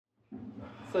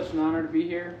Such an honor to be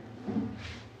here,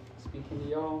 speaking to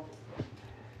y'all.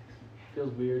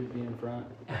 Feels weird to be in front.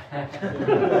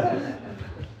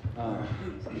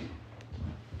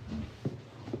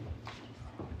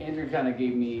 Andrew kind of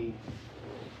gave me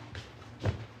a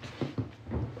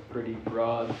pretty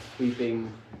broad, sweeping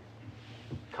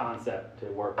concept to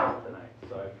work on tonight.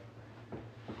 So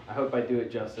I hope I do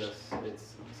it justice.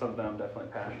 It's something I'm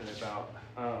definitely passionate about.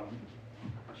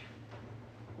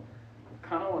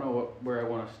 Kind of want to where I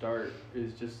want to start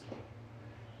is just,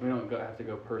 we don't have to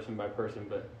go person by person,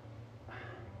 but I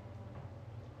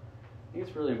think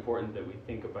it's really important that we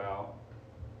think about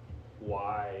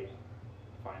why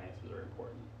finances are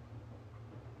important.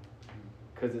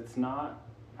 Because it's not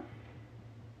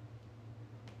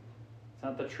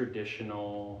the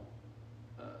traditional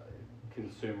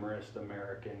consumerist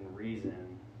American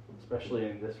reason, especially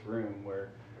in this room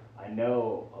where I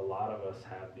know a lot of us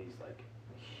have these like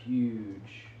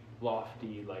huge,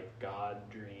 lofty, like God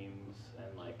dreams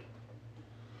and like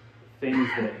things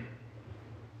that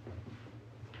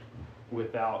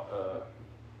without a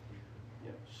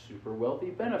super wealthy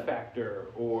benefactor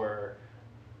or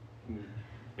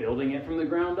building it from the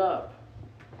ground up,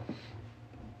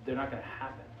 they're not going to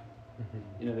happen.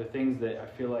 The things that I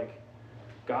feel like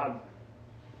God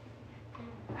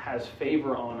has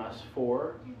favor on us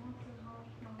for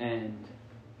and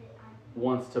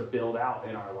wants to build out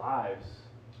in our lives,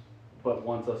 but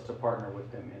wants us to partner with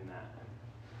him in that.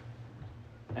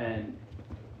 And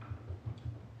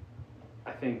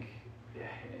I think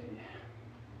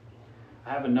I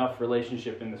have enough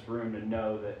relationship in this room to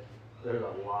know that there's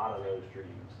a lot of those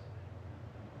dreams,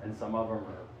 and some of them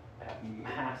are at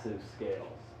massive scales.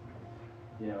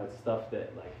 It's stuff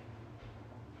that like,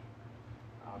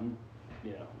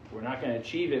 we're not going to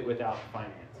achieve it without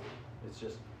finance. It's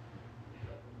just,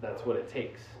 that's what it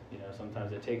takes.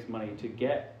 Sometimes it takes money to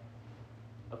get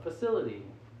a facility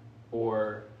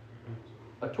or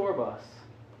a tour bus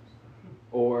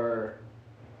or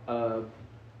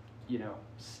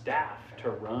staff to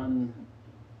run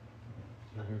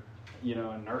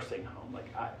a nursing home.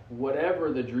 Like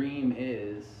whatever the dream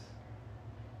is,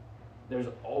 there's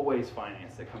always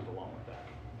finance that comes along with that.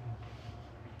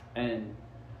 And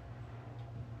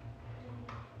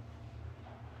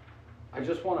I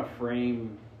just want to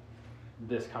frame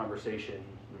this conversation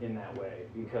in that way,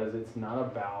 because it's not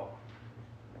about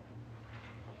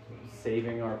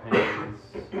saving our pennies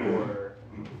or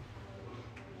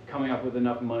coming up with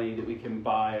enough money that we can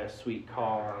buy a sweet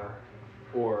car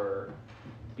or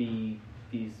be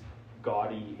these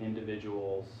gaudy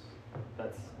individuals.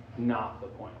 That's not the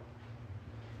point.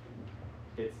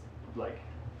 It's like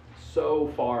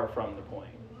so far from the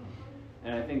point.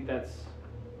 And I think that's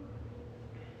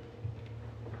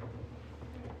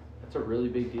a really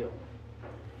big deal,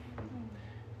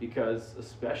 because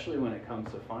especially when it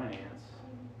comes to finance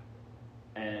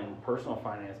and personal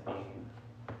finance being,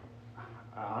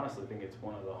 I honestly think it's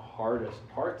one of the hardest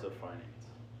parts of finance,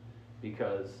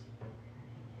 because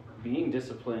being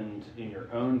disciplined in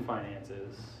your own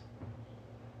finances,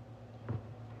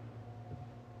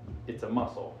 it's a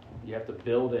muscle. You have to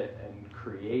build it and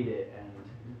create it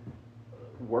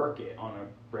and work it on a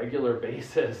regular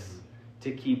basis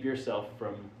to keep yourself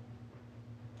from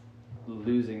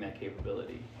losing that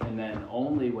capability. And then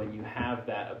only when you have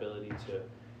that ability to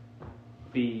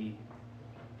be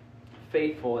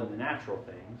faithful in the natural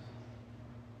things,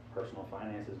 personal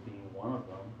finances being one of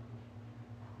them,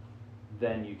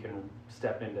 then you can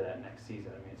step into that next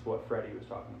season. It's what Freddie was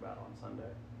talking about on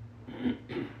Sunday.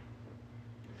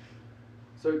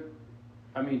 So,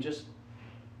 just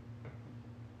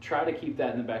try to keep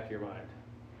that in the back of your mind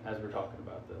as we're talking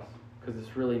about this, because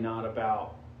it's really not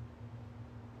about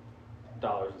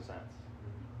dollars and cents.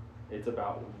 It's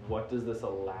about what does this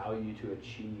allow you to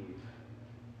achieve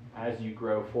as you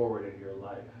grow forward in your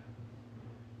life.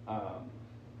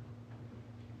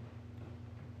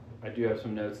 I do have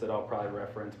some notes that I'll probably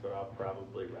reference, but I'll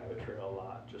probably rabbit trail a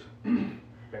lot. Just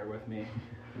bear with me.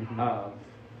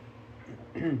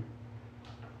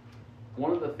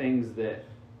 One of the things that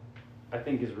I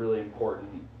think is really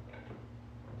important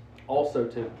also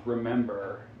to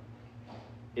remember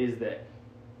is that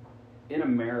in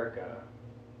America,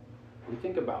 we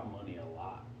think about money a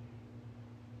lot.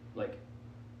 Like,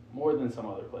 more than some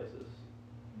other places,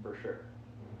 for sure.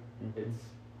 It's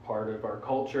part of our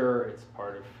culture, it's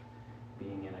part of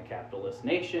being in a capitalist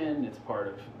nation, it's part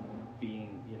of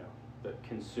being, the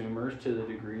consumers to the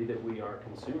degree that we are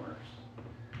consumers.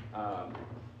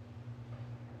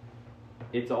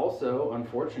 It's also,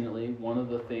 unfortunately, one of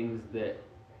the things that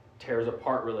tears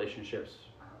apart relationships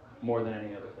more than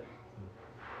any other thing.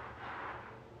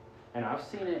 And I've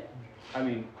seen it, I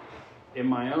mean, in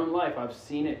my own life, I've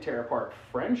seen it tear apart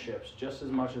friendships just as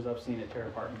much as I've seen it tear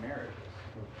apart marriages.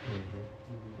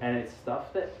 Mm-hmm. And it's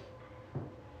stuff that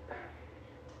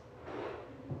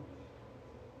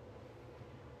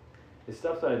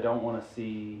I don't want to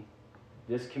see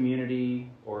this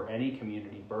community or any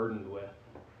community burdened with,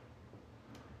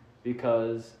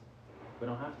 because we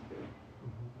don't have to be.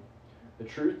 The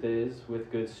truth is,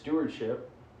 with good stewardship,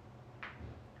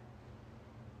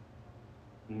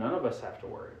 none of us have to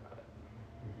worry about it.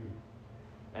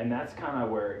 Mm-hmm. And that's kind of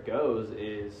where it goes,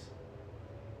 is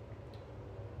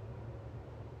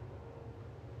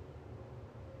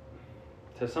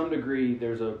to some degree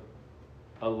there's a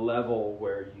level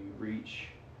where you reach,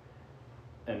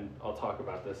 and I'll talk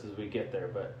about this as we get there,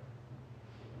 but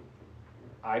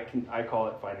I call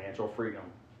it financial freedom.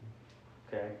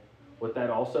 Okay? What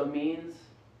that also means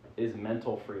is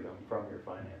mental freedom from your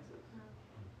finances.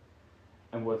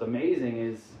 And what's amazing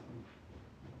is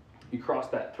you cross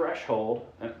that threshold,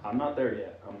 and I'm not there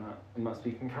yet. I'm not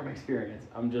speaking from experience.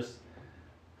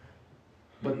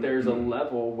 But there's a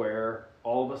level where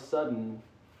all of a sudden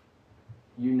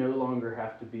you no longer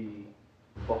have to be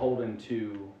beholden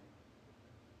to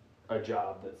a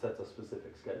job that sets a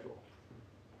specific schedule,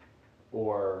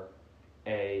 or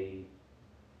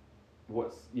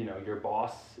your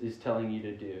boss is telling you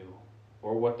to do,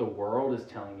 or what the world is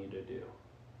telling you to do.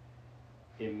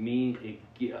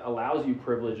 It allows you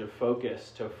privilege of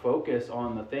focus to focus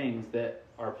on the things that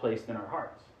are placed in our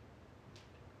hearts.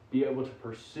 Be able to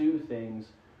pursue things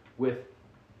with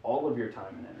all of your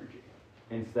time and energy,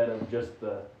 instead of just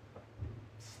the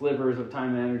slivers of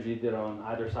time and energy that are on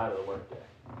either side of the workday.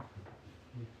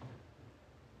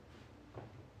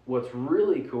 What's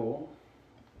really cool,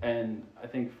 and I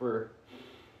think for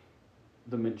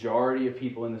the majority of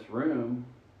people in this room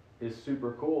is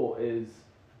super cool, is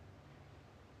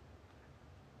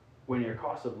when your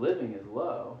cost of living is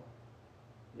low.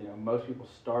 Most people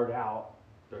start out,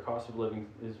 their cost of living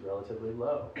is relatively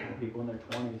low. People in their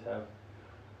 20s have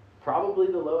probably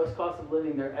the lowest cost of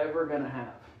living they're ever going to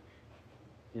have.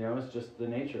 It's just the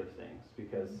nature of things,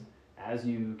 because as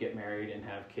you get married and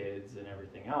have kids and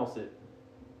everything else, it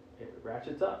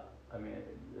ratchets up. I mean,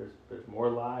 there's more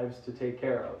lives to take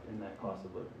care of in that cost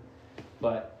of living.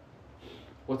 But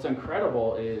what's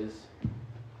incredible is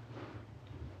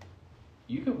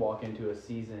you could walk into a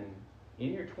season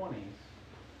in your 20s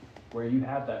where you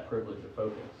have that privilege of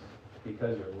focus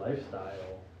because your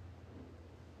lifestyle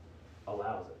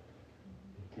allows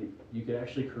it. You could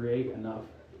actually create enough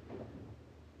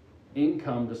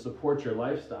income to support your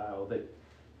lifestyle that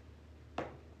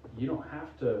you don't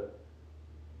have to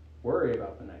worry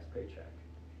about the next paycheck.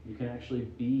 You can actually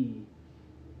be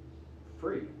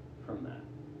free from that.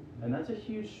 And that's a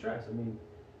huge stress. I mean,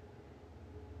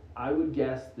 I would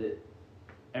guess that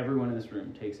everyone in this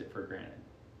room takes it for granted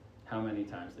how many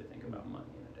times they think about money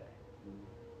in a day.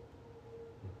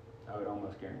 I would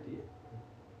almost guarantee it.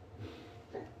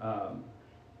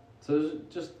 So there's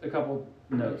just a couple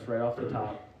notes right off the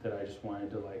top that I just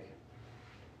wanted to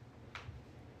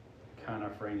kind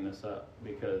of frame this up,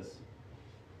 because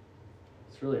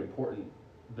it's really important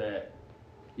that,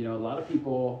 a lot of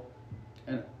people,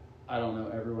 and I don't know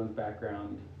everyone's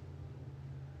background,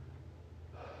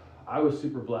 I was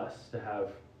super blessed to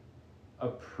have a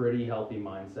pretty healthy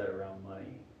mindset around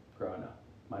money growing up.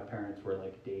 My parents were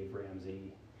like Dave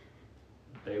Ramsey.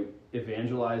 They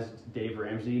evangelized Dave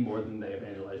Ramsey more than they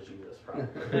evangelized Jesus,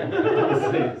 probably.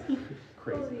 Honestly, it's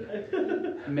crazy.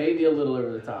 Maybe a little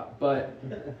over the top, but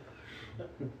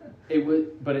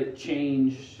it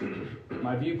changed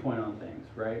my viewpoint on things,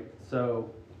 right?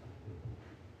 So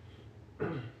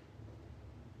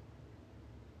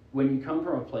when you come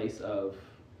from a place of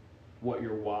what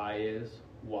your why is,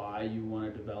 why you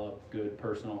want to develop good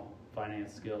personal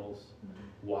finance skills,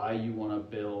 why you want to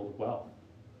build wealth.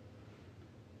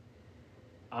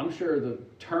 I'm sure the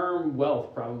term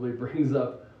wealth probably brings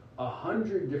up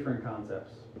 100 different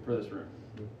concepts for this room.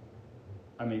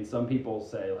 I mean, some people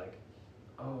say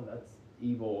oh, that's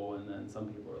evil, and then some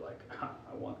people are like,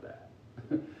 I want that.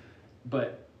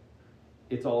 But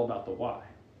it's all about the why,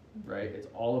 right? It's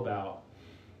all about,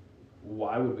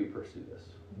 why would we pursue this?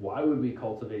 Why would we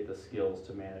cultivate the skills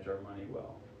to manage our money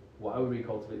well? Why would we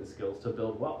cultivate the skills to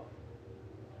build wealth?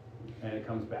 And it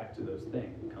comes back to those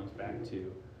things. It comes back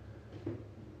to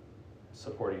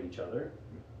supporting each other,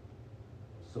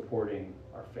 supporting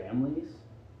our families,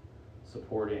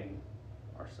 supporting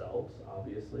ourselves,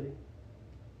 obviously,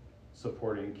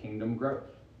 supporting kingdom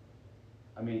growth.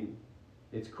 I mean,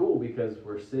 it's cool because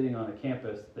we're sitting on a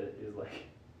campus that is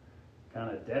kind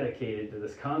of dedicated to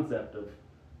this concept of,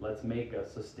 let's make a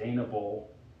sustainable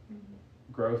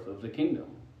growth of the kingdom.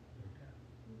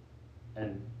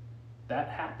 And that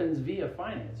happens via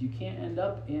finance. You can't end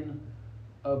up in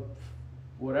a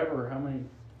whatever, how many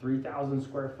 3,000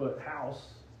 square foot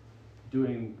house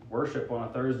doing worship on a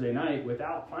Thursday night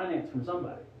without finance from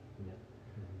somebody.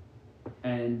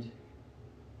 And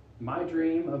my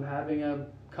dream of having a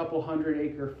couple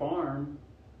 100-acre farm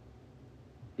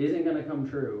isn't going to come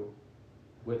true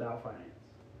without finance.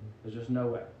 There's just no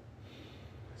way.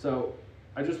 So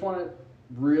I just want to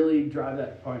really drive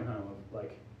that point home of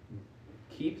like,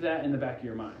 keep that in the back of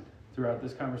your mind throughout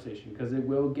this conversation, because it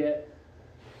will get,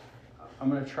 I'm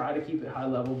going to try to keep it high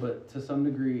level, but to some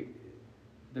degree,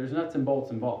 there's nuts and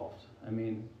bolts involved. I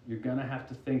mean, you're going to have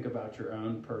to think about your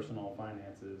own personal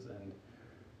finances, and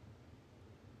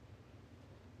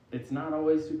it's not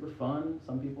always super fun.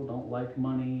 Some people don't like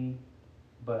money,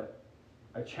 but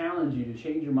I challenge you to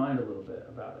change your mind a little bit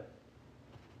about it.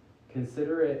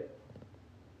 Consider it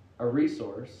a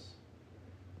resource,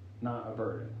 not a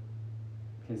burden.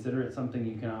 Consider it something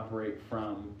you can operate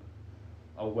from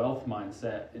a wealth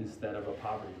mindset instead of a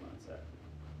poverty mindset.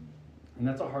 And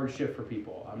that's a hard shift for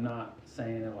people. I'm not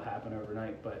saying it will happen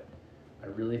overnight, but I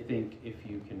really think if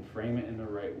you can frame it in the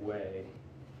right way,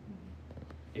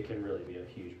 it can really be a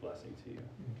huge blessing to you.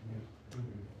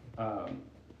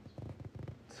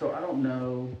 So I don't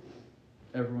know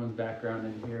everyone's background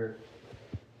in here.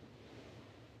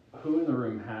 Who in the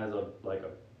room has a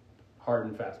hard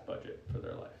and fast budget for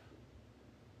their life?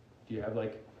 Do you have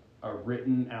like a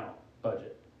written out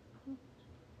budget?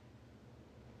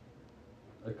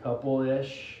 A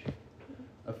couple-ish,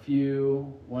 a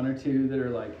few, one or two that are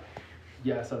like,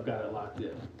 yes, I've got it locked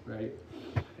in, right?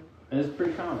 And it's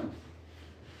pretty common.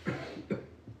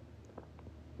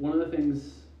 One of the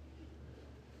things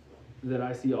that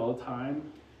I see all the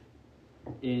time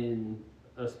in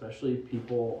especially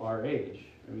people our age,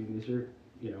 I mean, these are,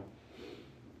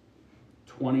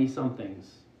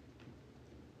 20-somethings,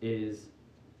 is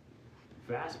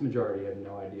vast majority have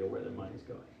no idea where their money's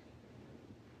going.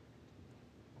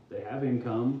 They have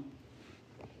income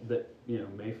that,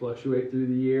 may fluctuate through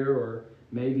the year or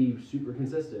may be super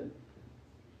consistent,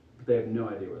 but they have no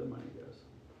idea where the money goes.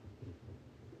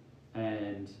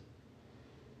 And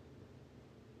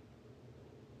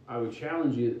I would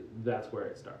challenge you, that's where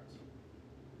it starts.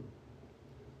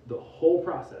 The whole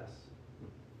process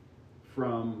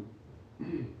from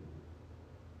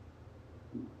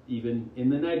even in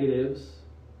the negatives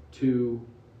to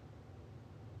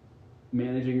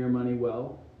managing your money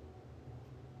well,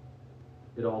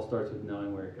 it all starts with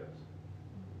knowing where it goes.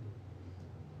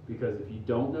 Because if you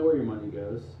don't know where your money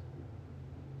goes,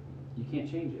 you can't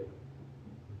change it.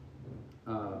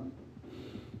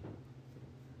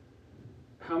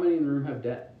 How many in the room have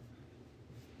debt?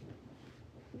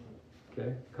 Okay,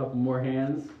 a couple more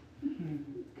hands.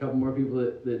 A couple more people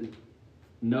that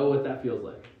know what that feels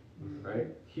like, right?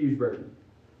 Huge burden.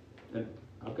 And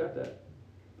I've got that.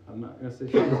 I'm not going to say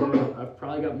something. I've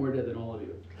probably got more debt than all of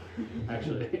you,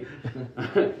 actually.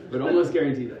 But almost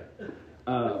guarantee that.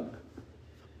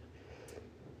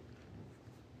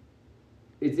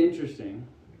 It's interesting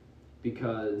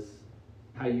because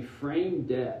how you frame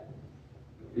debt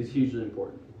is hugely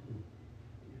important.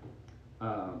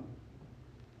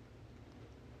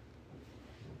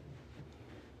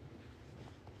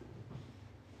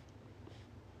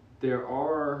 There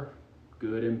are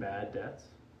good and bad debts.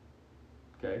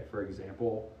 Okay, for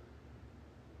example,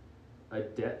 a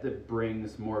debt that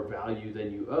brings more value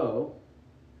than you owe,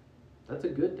 that's a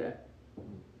good debt.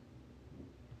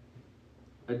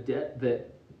 A debt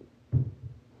that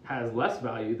has less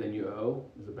value than you owe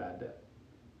is a bad debt.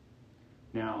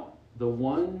 Now, the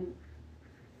one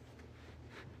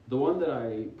that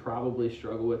I probably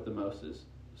struggle with the most is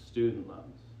student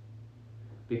loans,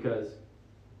 because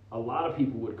a lot of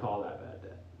people would call that bad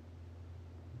debt.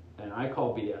 And I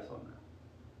call BS on that.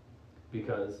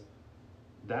 Because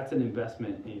that's an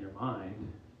investment in your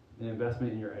mind, an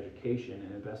investment in your education,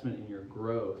 an investment in your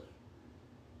growth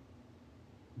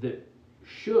that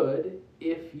should,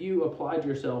 if you applied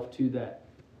yourself to that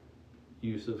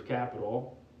use of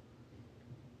capital,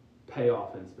 pay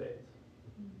off in spades.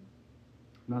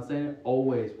 I'm not saying it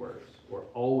always works or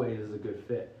always is a good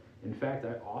fit. In fact,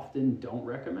 I often don't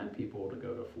recommend people to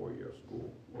go to four-year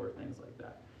school or things like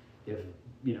that if,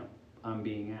 I'm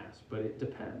being asked, but it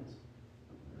depends.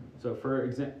 So for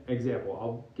example,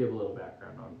 I'll give a little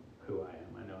background on who I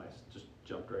am. I know I just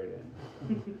jumped right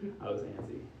in. I was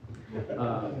antsy.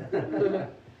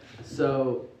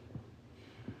 So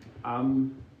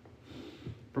I'm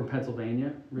from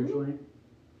Pennsylvania originally.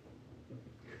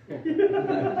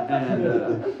 And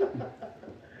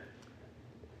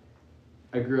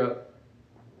I grew up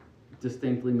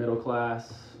distinctly middle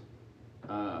class.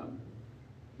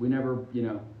 We never,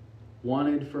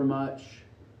 wanted for much,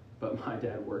 but my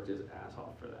dad worked his ass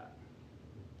off for that.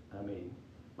 I mean,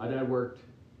 my dad worked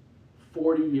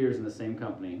 40 years in the same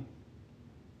company,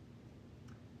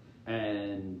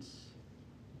 and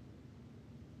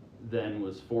then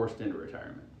was forced into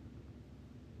retirement.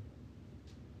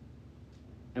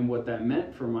 And what that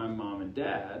meant for my mom and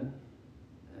dad,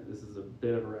 and this is a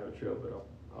bit of a rabbit trail, but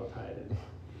I'll tie it in.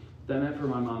 That meant for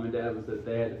my mom and dad was that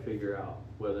they had to figure out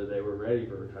whether they were ready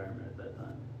for retirement at that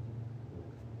time.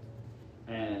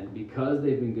 And because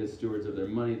they've been good stewards of their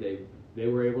money, they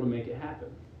were able to make it happen.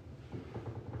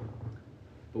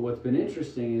 But what's been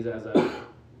interesting is as I've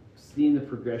seen the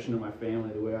progression of my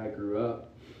family, the way I grew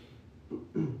up,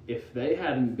 if they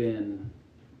hadn't been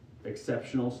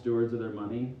exceptional stewards of their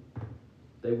money,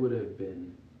 they would have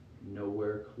been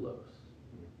nowhere close.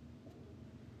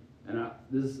 And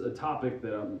this is a topic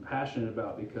that I'm passionate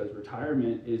about because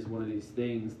retirement is one of these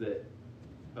things that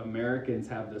Americans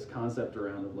have this concept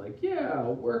around of like, yeah,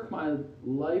 I'll work my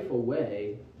life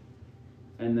away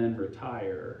and then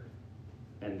retire.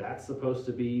 And that's supposed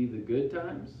to be the good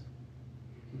times?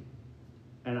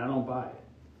 And I don't buy it.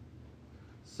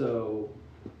 So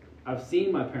I've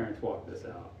seen my parents walk this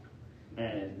out,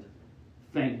 and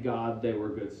thank God they were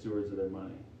good stewards of their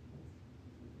money.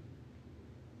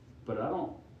 But I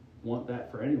don't want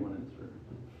that for anyone in this room.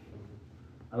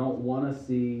 I don't want to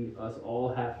see us all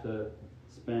have to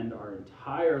spend our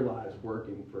entire lives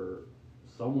working for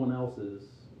someone else's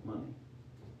money.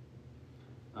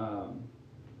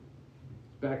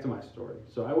 Back to my story.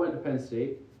 So I went to Penn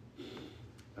State,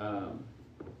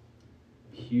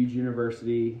 huge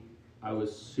university. I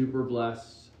was super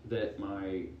blessed that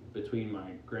between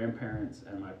my grandparents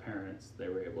and my parents, they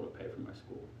were able to pay for my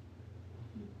school.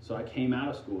 So I came out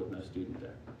of school with no student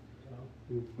debt,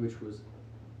 which was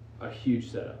a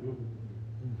huge setup.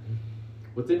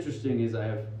 What's interesting is I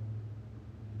have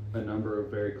a number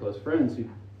of very close friends who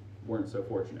weren't so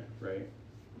fortunate, right?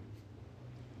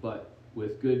 But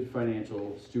with good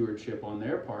financial stewardship on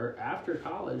their part, after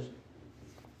college,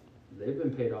 they've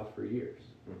been paid off for years.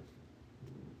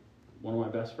 One of my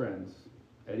best friends,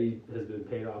 Eddie, has been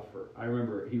paid off I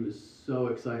remember he was so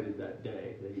excited that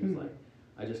day that he was like,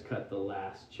 I just cut the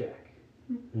last check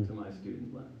to my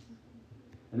student loans.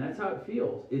 And that's how it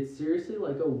feels. It's seriously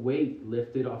like a weight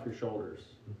lifted off your shoulders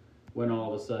when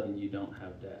all of a sudden you don't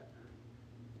have debt.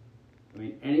 I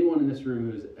mean, anyone in this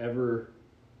room who's ever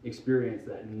experienced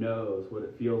that knows what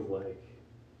it feels like.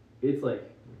 It's like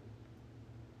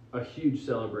a huge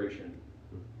celebration.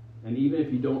 And even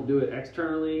if you don't do it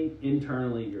externally,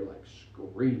 internally, you're like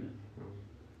screaming.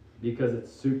 Because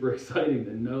it's super exciting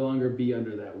to no longer be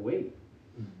under that weight.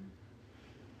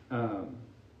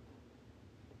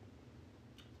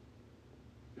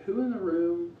 Who in the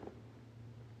room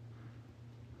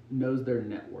knows their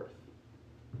net worth?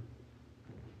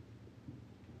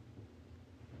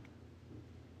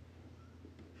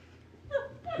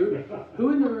 Who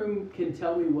in the room can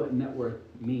tell me what net worth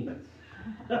means?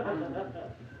 All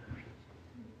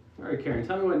right, Karen,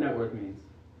 tell me what net worth means.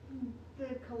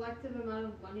 The collective amount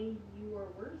of money you are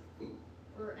worth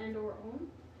or own.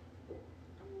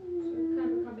 So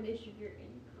kind of a combination of your income.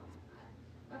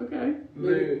 Okay,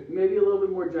 maybe a little bit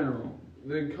more general.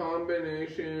 The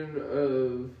combination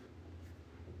of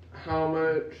how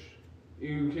much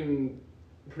you can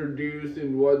produce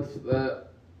and what's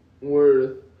that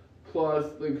worth,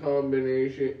 plus the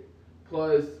combination,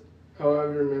 plus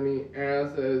however many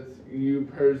assets you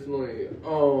personally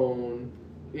own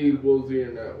equals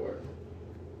your net worth.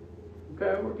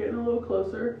 Okay, we're getting a little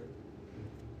closer.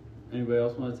 Anybody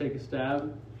else want to take a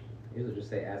stab? Usually just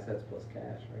say assets plus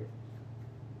cash, right?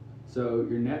 So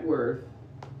your net worth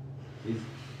is,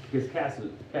 because cash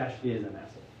is an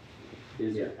asset,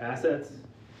 is your assets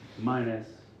minus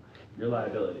your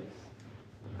liabilities.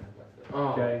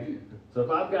 Okay? So if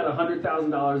I've got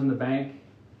 $100,000 in the bank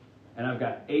and I've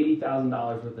got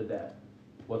 $80,000 worth of debt,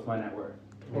 what's my net worth?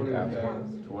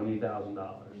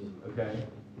 $20,000. Okay?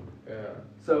 Yeah.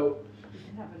 So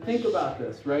think about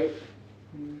this, right?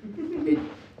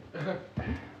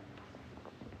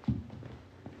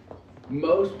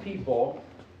 Most people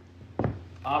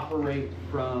operate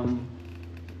from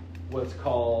what's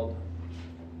called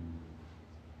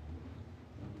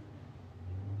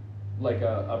like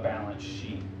a balance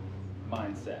sheet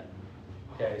mindset.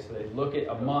 Okay, so they look at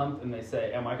a month and they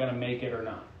say, am I going to make it or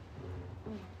not?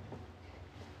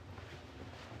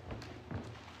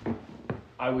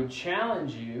 I would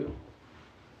challenge you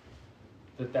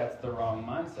that that's the wrong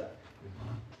mindset.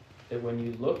 That when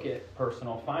you look at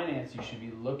personal finance, you should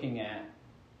be looking at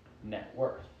net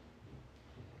worth.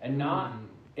 And not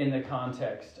in the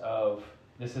context of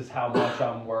this is how much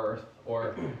I'm worth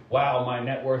or wow, my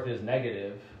net worth is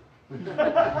negative.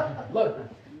 Look,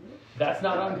 that's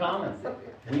not uncommon.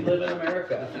 We live in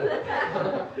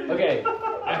America. Okay,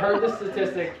 I heard the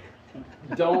statistic,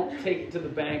 don't take it to the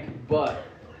bank, but,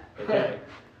 okay.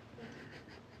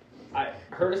 I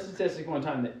heard a statistic one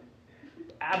time that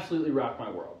absolutely rocked my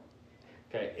world.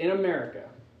 Okay, in America,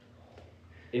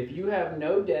 if you have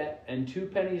no debt and 2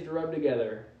 pennies to rub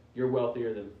together, you're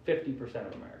wealthier than 50%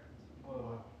 of Americans.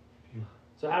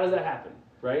 So how does that happen,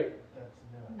 right?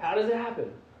 How does it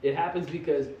happen? It happens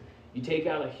because you take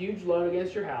out a huge loan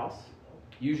against your house.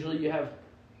 Usually you have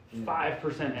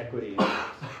 5% equity in your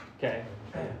house, okay?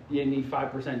 You need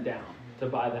 5% down to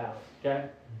buy the house, okay?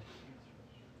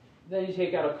 Then you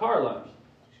take out a car loan.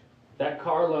 That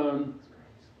car loan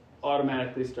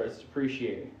automatically starts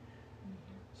depreciating.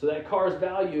 So that car's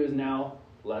value is now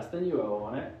less than you owe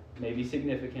on it, maybe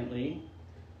significantly.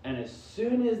 And as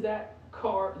soon as that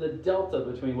car, the delta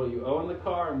between what you owe on the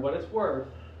car and what it's worth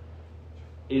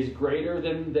is greater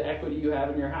than the equity you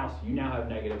have in your house, you now have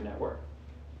negative net worth.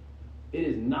 It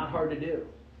is not hard to do,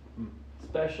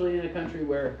 especially in a country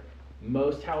where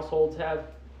most households have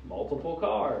multiple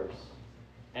cars.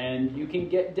 And you can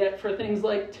get debt for things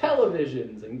like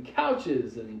televisions and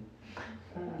couches and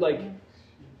like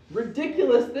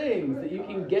ridiculous things that you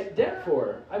can get debt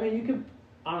for. I mean, you can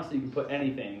put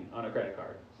anything on a credit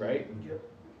card, right? Yep.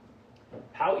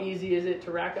 How easy is it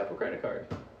to rack up a credit card?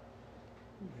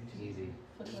 Easy.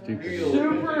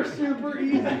 Super, super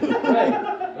easy.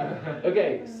 Right.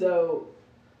 Okay, so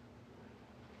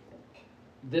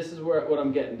this is what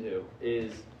I'm getting to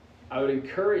is I would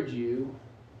encourage you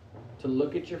to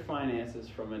look at your finances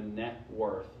from a net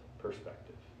worth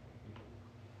perspective.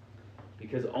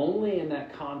 Because only in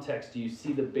that context do you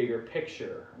see the bigger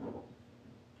picture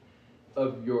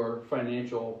of your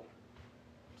financial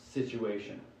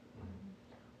situation.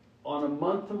 On a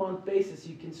month-to-month basis,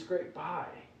 you can scrape by.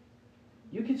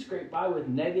 You can scrape by with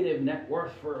negative net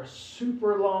worth for a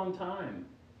super long time.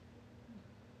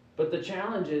 But the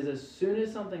challenge is as soon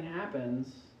as something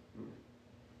happens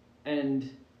and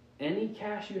any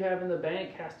cash you have in the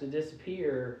bank has to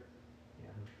disappear,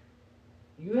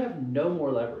 you have no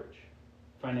more leverage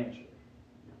financially.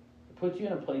 It puts you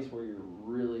in a place where you're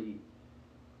really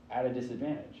at a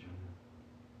disadvantage.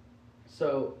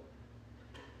 So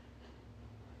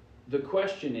the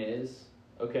question is,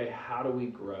 okay, how do we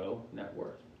grow net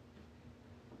worth?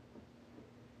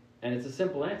 And it's a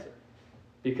simple answer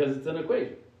because it's an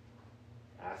equation.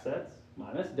 Assets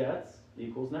minus debts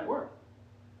equals net worth.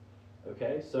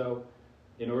 Okay, so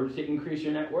in order to increase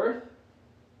your net worth,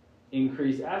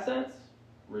 increase assets,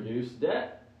 reduce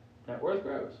debt, net worth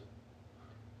grows.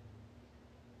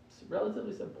 It's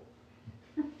relatively simple.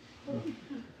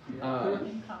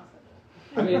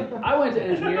 I mean, I went to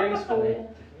engineering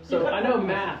school, so I know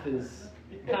math is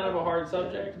kind of a hard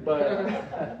subject,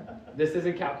 but this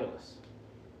isn't calculus.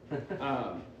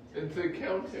 It's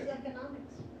accounting. This is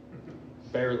economics.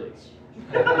 Barely.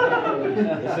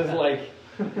 This is like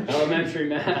elementary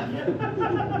math.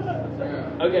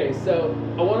 Okay, so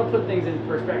I want to put things in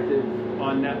perspective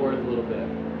on net worth a little bit.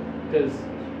 Because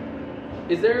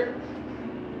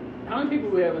how many people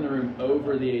do we have in the room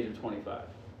over the age of 25?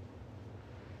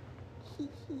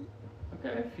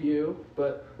 Okay, a few,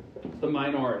 but the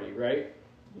minority, right?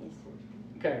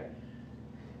 Okay.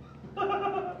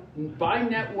 By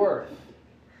net worth,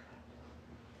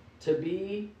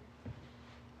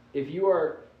 if you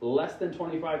are less than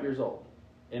 25 years old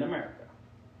in America,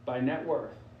 by net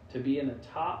worth, to be in the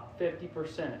top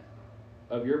 50%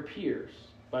 of your peers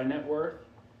by net worth,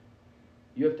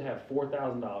 you have to have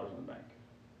 $4,000 in the bank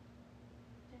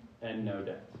and no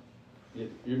debt.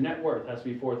 Your net worth has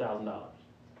to be $4,000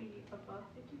 Be above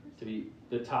 50%. to be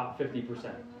the top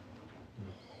 50%.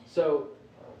 So,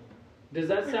 does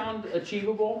that sound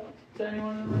achievable to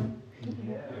anyone in the room?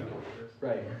 Yeah.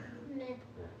 Right.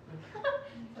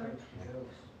 Nah.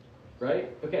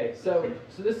 Right? Okay, so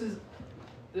this is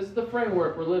the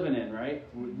framework we're living in, right?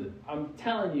 I'm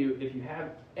telling you, if you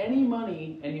have any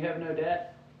money and you have no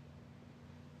debt,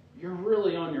 you're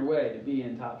really on your way to be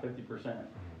in top 50%.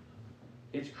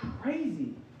 It's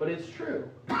crazy, but it's true.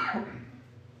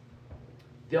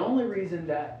 The only reason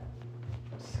that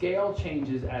scale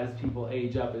changes as people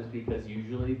age up is because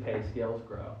usually pay scales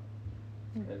grow.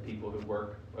 That people who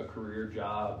work a career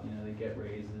job, they get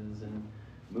raises and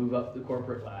move up the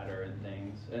corporate ladder and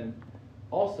things. And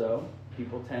also,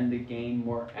 people tend to gain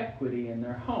more equity in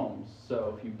their homes.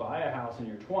 So if you buy a house in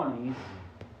your 20s,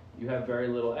 you have very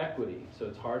little equity. So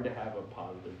it's hard to have a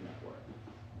positive net worth.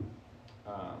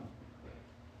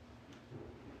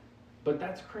 But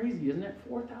that's crazy, isn't it?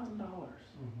 $4,000.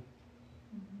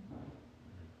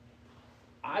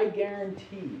 I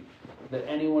guarantee that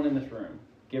anyone in this room,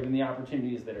 given the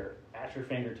opportunities that are at your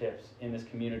fingertips in this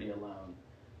community alone,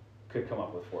 could come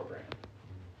up with $4,000.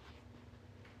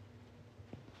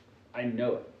 I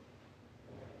know it.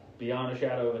 Beyond a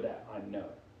shadow of a doubt, I know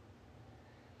it.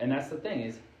 And that's the thing,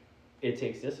 is it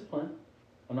takes discipline.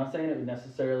 I'm not saying it would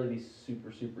necessarily be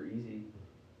super, super easy,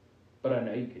 but I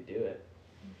know you could do it.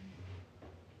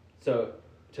 So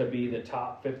to be the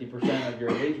top 50% of your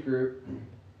age group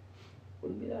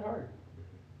wouldn't be that hard.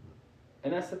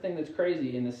 And that's the thing that's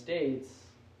crazy in the States.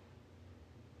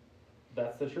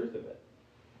 That's the truth of it,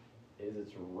 is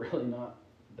it's really not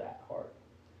that hard.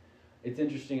 It's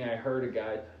interesting, I heard a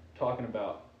guy talking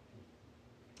about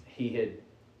he had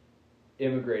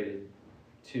immigrated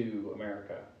to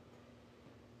America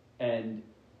and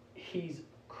he's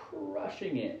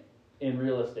crushing it in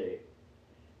real estate.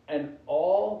 And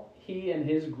all he and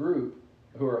his group,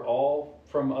 who are all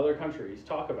from other countries,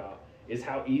 talk about is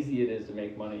how easy it is to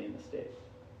make money in the States.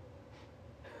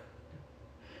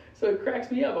 So it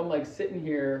cracks me up. I'm like sitting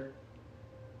here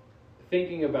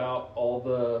thinking about all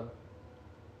the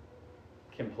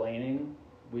complaining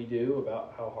we do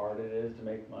about how hard it is to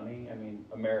make money. I mean,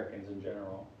 Americans in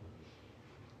general.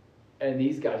 And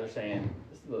these guys are saying,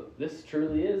 this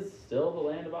truly is still the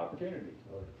land of opportunity.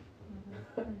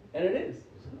 And it is.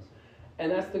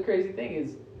 And that's the crazy thing,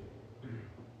 is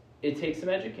it takes some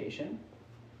education.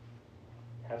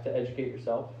 You have to educate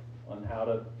yourself on how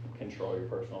to control your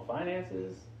personal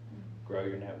finances, grow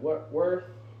your net worth,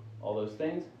 all those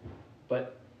things.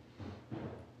 But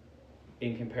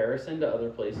in comparison to other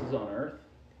places on earth,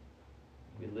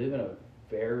 we live in a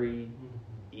very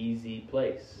easy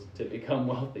place to become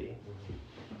wealthy.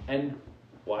 And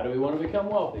why do we want to become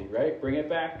wealthy, right? Bring it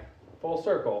back full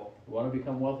circle. We want to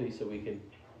become wealthy so we can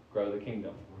grow the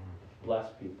kingdom,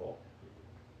 bless people,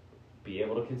 be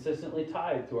able to consistently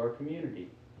tithe to our community.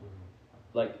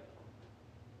 Like,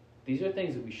 these are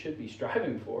things that we should be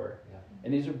striving for.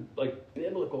 And these are like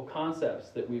biblical concepts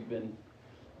that we've been,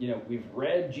 we've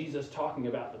read Jesus talking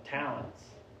about the talents.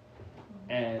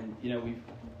 And, we've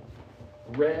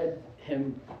read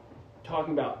him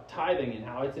talking about tithing and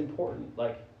how it's important.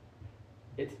 Like,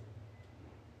 I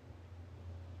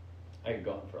could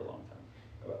go on for a long time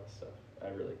about this stuff. I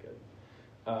really could.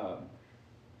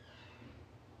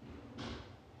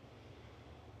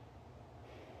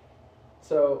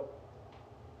 So,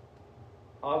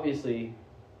 obviously,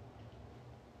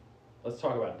 let's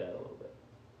talk about debt a little bit.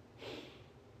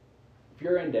 If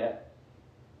you're in debt,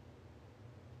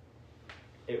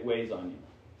 it weighs on you.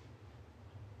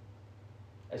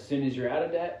 As soon as you're out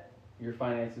of debt, your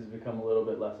finances become a little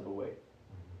bit less of a weight.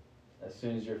 As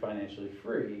soon as you're financially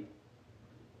free,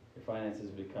 your finances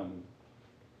become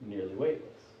nearly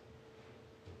weightless.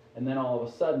 And then all of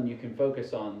a sudden you can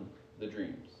focus on the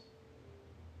dreams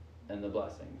and the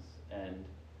blessings and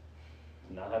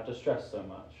not have to stress so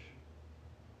much.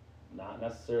 Not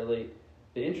necessarily.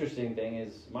 The interesting thing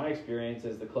is, my experience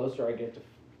is the closer I get to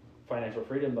financial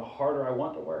freedom, the harder I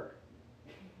want to work.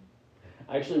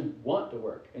 I actually want to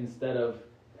work instead of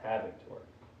having to work.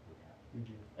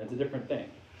 It's a different thing.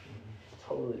 It's a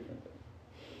totally different thing.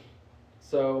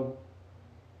 So,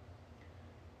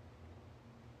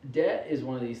 debt is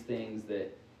one of these things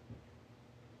that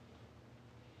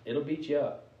it'll beat you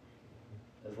up.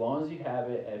 As long as you have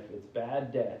it, if it's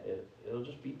bad debt, it'll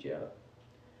just beat you up.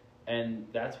 And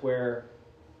that's where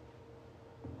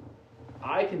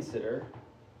I consider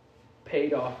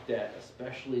paid off debt,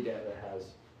 especially debt that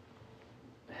has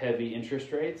heavy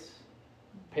interest rates,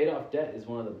 paid off debt is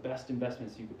one of the best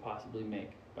investments you could possibly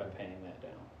make by paying that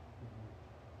down.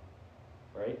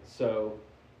 Right? So,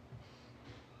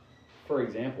 for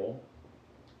example,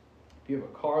 if you have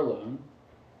a car loan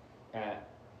at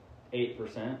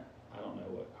 8%, I don't know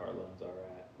what car loans are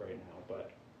at right now,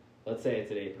 but let's say it's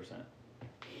at 8%.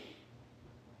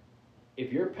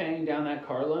 If you're paying down that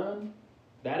car loan,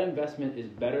 that investment is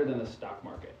better than the stock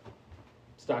market.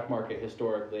 Stock market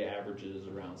historically averages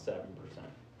around 7%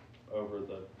 over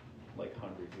the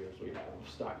 100 years we have of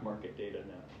stock market data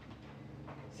now.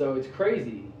 So it's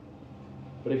crazy,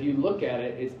 but if you look at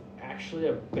it, it's actually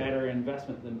a better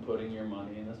investment than putting your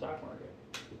money in the stock market.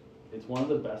 It's one of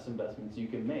the best investments you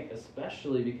can make,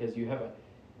 especially because you have a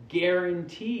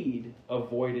guaranteed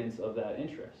avoidance of that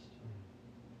interest.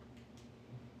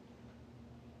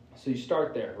 So you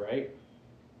start there, right?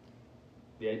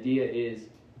 The idea is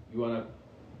you want to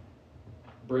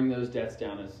bring those debts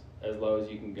down as low as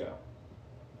you can go.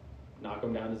 Knock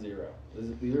them down to zero.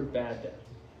 These are bad debts.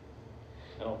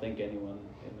 I don't think anyone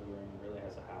in the room really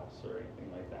has a house or anything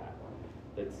like that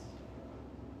that's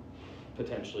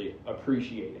potentially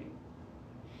appreciating.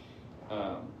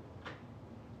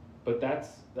 But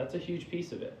that's a huge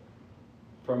piece of it.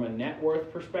 From a net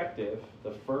worth perspective,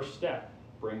 the first step,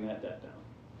 bring that debt down,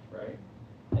 right?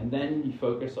 And then you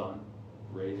focus on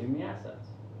raising the assets.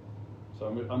 So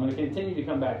I'm going to continue to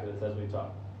come back to this as we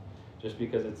talk, just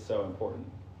because it's so important.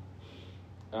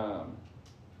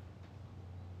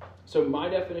 So my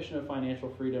definition of financial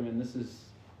freedom, and this is,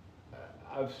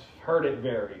 I've heard it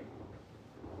vary,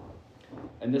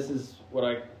 and this is what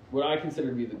I consider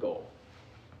to be the goal,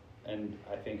 and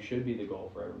I think should be the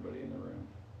goal for everybody in the room,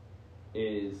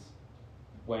 is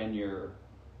when your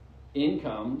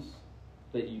incomes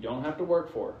that you don't have to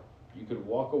work for, you could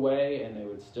walk away and they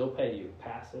would still pay you,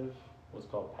 what's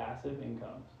called passive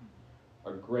incomes,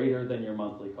 are greater than your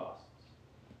monthly costs.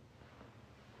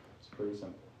 It's pretty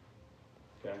simple.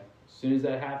 Okay? As soon as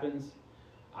that happens,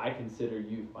 I consider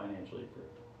you financially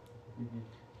free. Mm-hmm.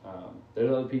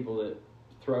 There's other people that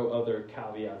throw other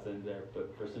caveats in there,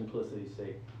 but for simplicity's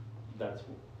sake, that's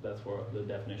where the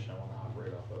definition I want to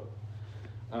operate off of.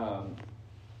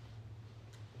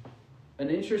 An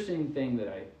interesting thing that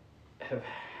I have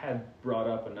had brought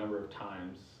up a number of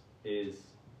times is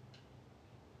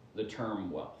the term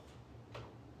wealth.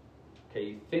 Okay,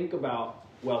 you think about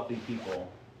wealthy people.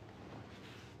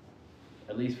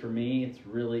 At least for me, it's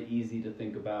really easy to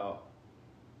think about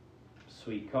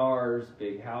sweet cars,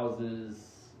 big houses,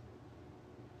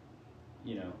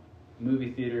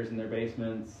 movie theaters in their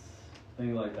basements,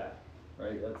 things like that,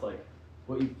 right? That's like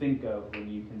what you think of when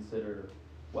you consider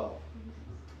wealth,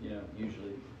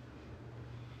 usually.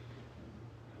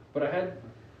 But I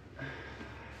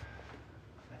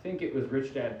think it was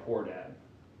Rich Dad, Poor Dad,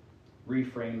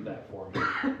 reframed that for me.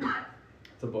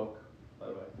 It's a book, by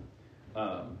the way.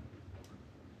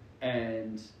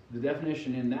 And the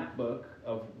definition in that book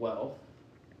of wealth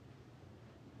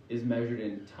is measured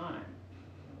in time.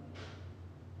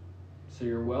 So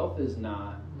your wealth is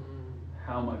not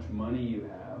how much money you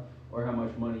have or how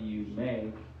much money you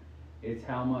make. It's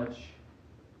how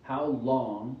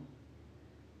long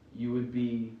you would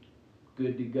be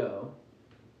good to go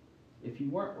if you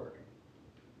weren't working.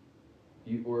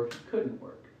 Or if you couldn't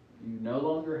work. You no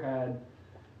longer had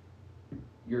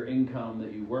your income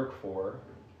that you work for.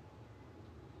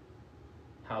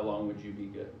 How long would you be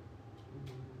good?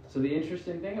 So the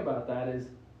interesting thing about that is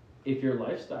if your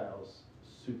lifestyle's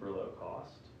super low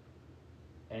cost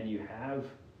and you have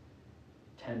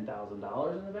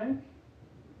 $10,000 in the bank,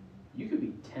 you could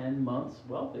be 10 months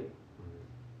wealthy.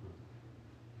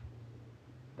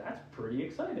 That's pretty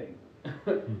exciting.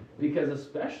 Because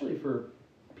especially for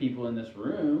people in this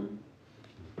room,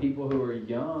 people who are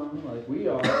young like we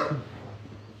are,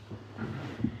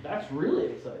 that's really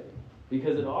exciting.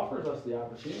 Because it offers us the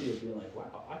opportunity of being like,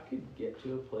 wow, I could get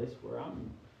to a place where I'm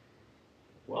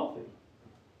wealthy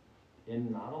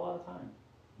in not a lot of time.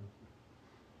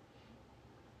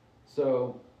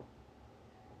 So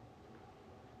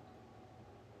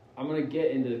I'm going to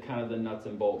get into kind of the nuts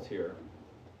and bolts here.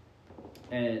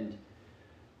 And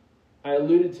I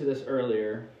alluded to this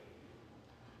earlier,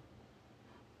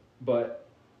 but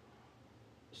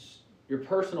your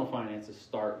personal finances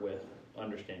start with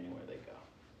understanding where they go.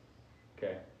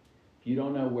 Okay? If you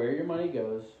don't know where your money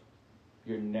goes,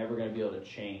 you're never going to be able to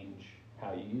change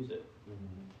how you use it.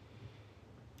 Mm-hmm.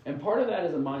 And part of that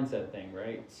is a mindset thing,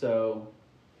 right? So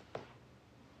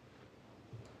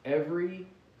every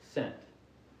cent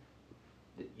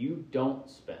that you don't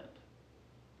spend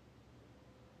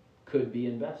could be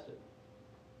invested,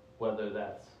 whether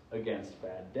that's against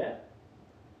bad debt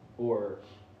or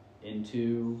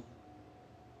into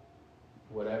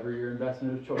whatever your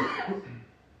investment of choice is.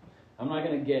 I'm not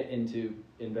going to get into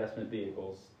investment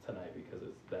vehicles tonight because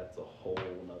that's a whole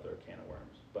nother can of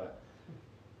worms. But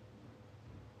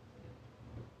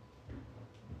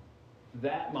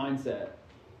that mindset,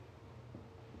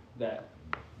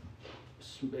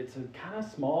 it's a kind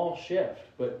of small shift,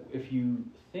 but if you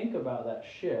think about that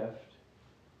shift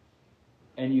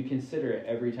and you consider it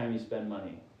every time you spend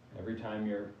money, every time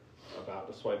you're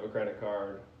about to swipe a credit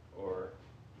card or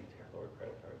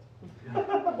credit cards,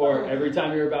 or every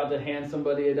time you're about to hand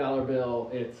somebody a dollar bill,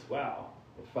 it's, wow,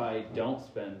 if I don't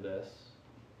spend this,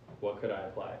 what could I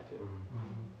apply it to?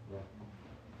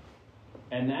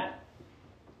 And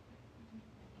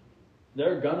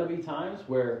there are gonna be times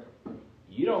where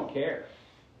you don't care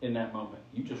in that moment.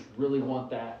 You just really want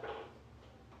that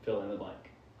fill in the blank.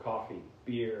 Coffee,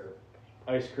 beer,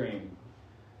 ice cream,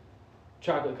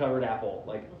 chocolate covered apple,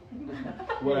 like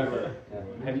whatever.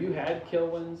 Have you had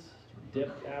Kilwin's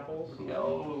dipped apples?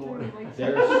 No.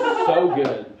 They're so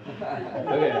good.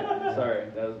 Okay, sorry,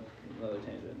 that was another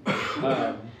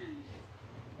tangent.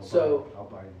 I'll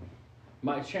buy you.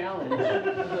 My challenge,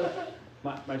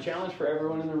 my challenge for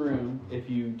everyone in the room, if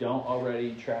you don't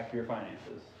already track your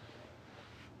finances,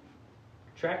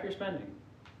 track your spending.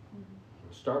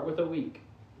 Start with a week.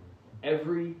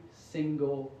 Every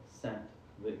single cent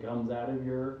that comes out of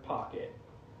your pocket,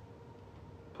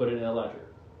 put it in a ledger.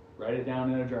 Write it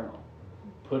down in a journal.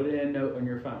 Put it in a note on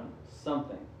your phone.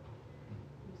 Something.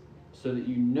 So that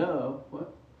you know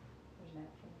what?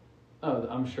 Oh,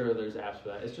 I'm sure there's apps for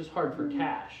that. It's just hard for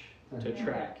cash to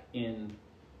track in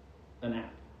an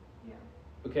app. Yeah.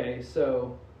 Okay,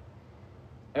 so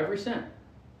every cent.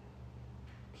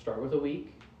 Start with a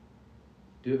week.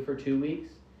 Do it for 2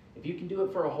 weeks. If you can do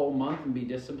it for a whole month and be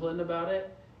disciplined about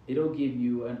it, it'll give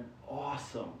you an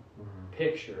awesome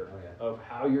picture of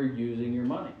how you're using your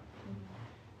money.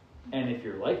 And if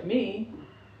you're like me,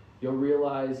 you'll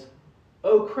realize,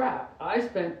 oh crap, I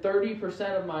spent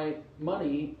 30% of my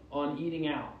money on eating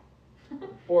out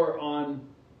or on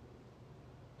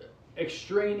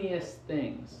extraneous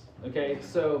things. Okay,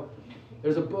 so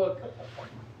there's a book,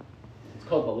 it's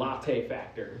called The Latte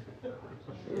Factor.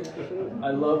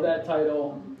 I love that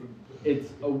title.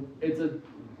 It's a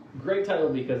great title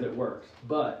because it works,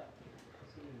 but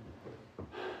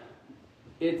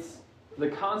the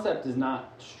concept is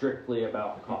not strictly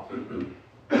about coffee,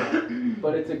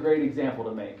 but it's a great example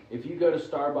to make. If you go to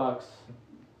Starbucks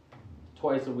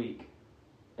twice a week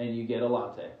and you get a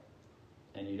latte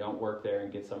and you don't work there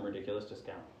and get some ridiculous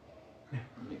discount,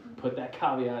 put that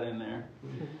caveat in there,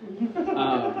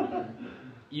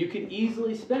 you can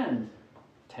easily spend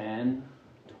 $10,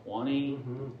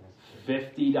 $20,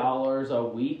 $50 a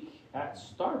week at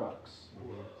Starbucks.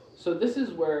 So this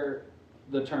is where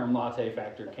the term latte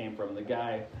factor came from. The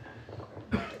guy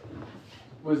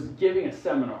was giving a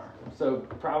seminar, so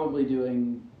probably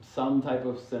doing some type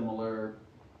of similar,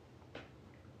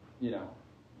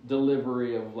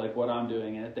 delivery of like what I'm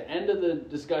doing. And at the end of the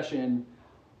discussion,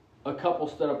 a couple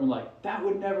stood up and like, that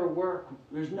would never work.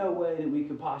 There's no way that we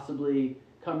could possibly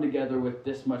come together with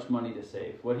this much money to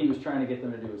save. What he was trying to get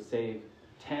them to do was save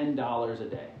 $10 a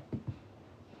day.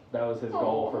 That was his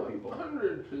goal for people.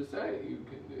 100% you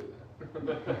can do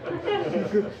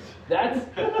that.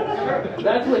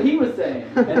 That's what he was saying.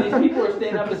 And these people were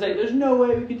standing up and saying, there's no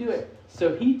way we could do it.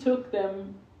 So he took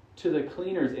them to the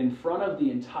cleaners in front of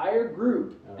the entire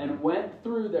group and went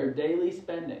through their daily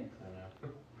spending.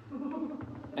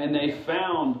 And they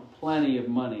found plenty of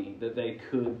money that they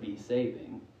could be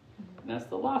saving. And that's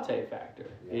the latte factor,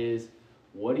 is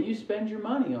what do you spend your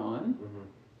money on?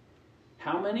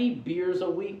 How many beers a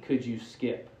week could you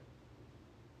skip?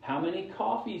 How many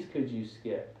coffees could you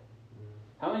skip?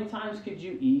 How many times could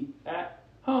you eat at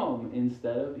home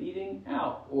instead of eating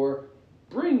out? Or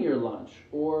bring your lunch?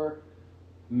 Or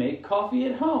make coffee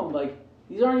at home? Like,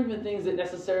 these aren't even things that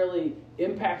necessarily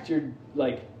impact your,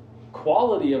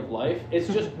 quality of life. It's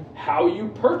just how you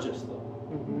purchase them.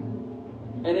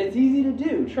 And it's easy to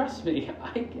do. Trust me,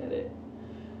 I get it.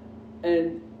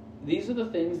 And these are the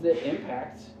things that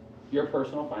impact your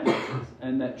personal finances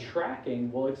and that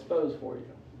tracking will expose for you.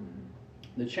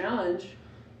 The challenge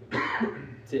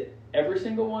to every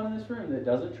single one in this room that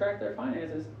doesn't track their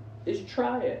finances is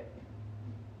try it.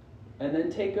 And then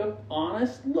take an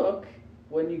honest look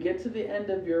when you get to the end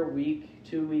of your week,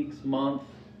 2 weeks, month,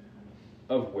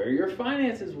 of where your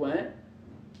finances went,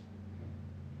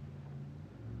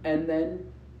 and then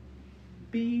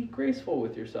be graceful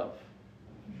with yourself.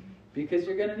 Because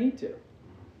you're going to need to.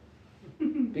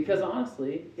 Because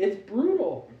honestly, it's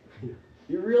brutal.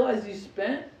 You realize you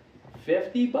spent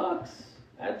 $50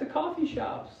 at the coffee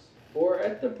shops, or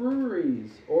at the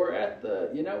breweries, or at the,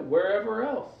 wherever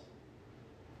else.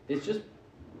 It's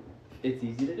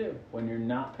easy to do when you're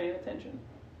not paying attention.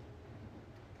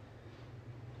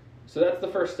 So that's the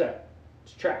first step.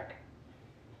 It's track.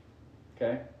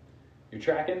 Okay? You're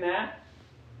tracking that,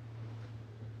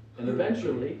 and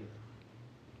eventually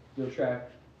you'll track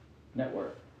net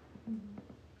worth.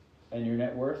 And your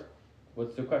net worth,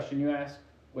 what's the question you ask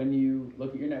when you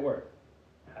look at your net worth?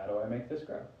 How do I make this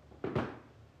grow?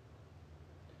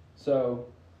 So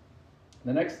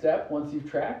the next step, once you've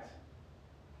tracked,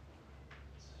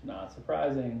 it's not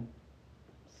surprising,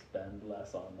 spend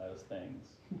less on those things.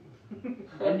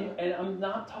 And I'm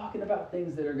not talking about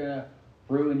things that are going to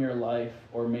ruin your life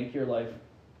or make your life,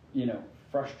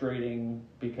 frustrating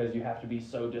because you have to be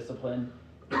so disciplined.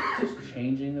 It's just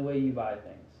changing the way you buy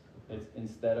things. It's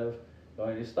instead of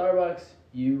going to Starbucks,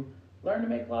 you learn to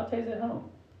make lattes at home.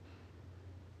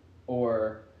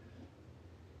 Or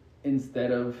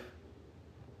instead of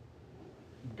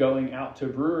going out to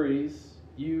breweries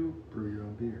you Brew your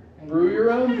own beer. brew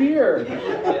your own beer.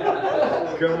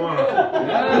 Come on.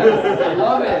 Yes, I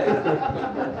love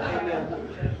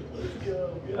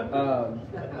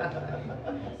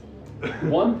it.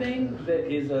 One thing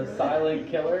that is a silent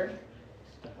killer: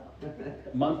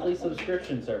 monthly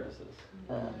subscription services.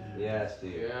 Yes,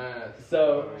 dude. Yes.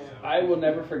 So I will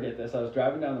never forget this. I was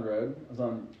driving down the road. I was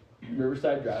on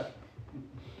Riverside Drive.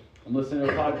 I'm listening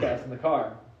to a podcast in the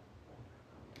car.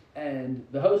 And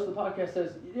the host of the podcast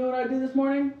says, "You know what I did this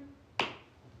morning?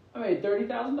 I made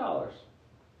 $30,000. From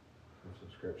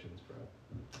subscriptions, bro.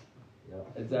 Yep.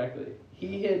 Exactly.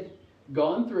 He had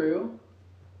gone through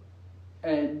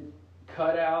and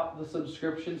cut out the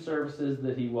subscription services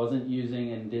that he wasn't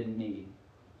using and didn't need.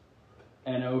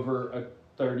 And over a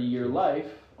 30-year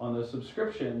life on those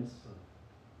subscriptions,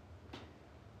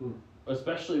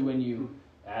 especially when you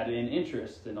add in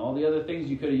interest and all the other things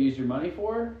you could have used your money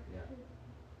for,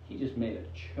 he just made a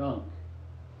chunk.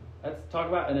 Let's talk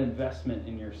about an investment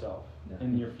in yourself,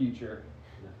 in your future.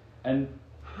 And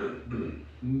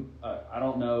I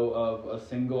don't know of a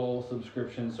single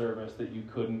subscription service that you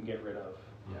couldn't get rid of.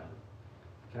 Yeah.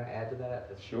 Can I add to that?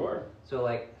 Sure. So,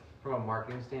 like, from a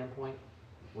marketing standpoint,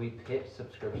 we pitch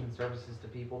subscription services to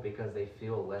people because they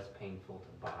feel less painful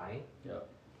to buy. Yep.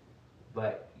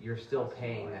 But you're still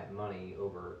paying that money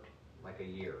over, like, a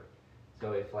year.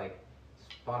 So if, like,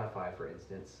 Spotify, for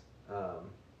instance, $10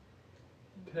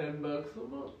 a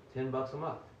month. $10 a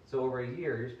month. So over a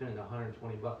year, you're spending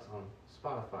 $120 on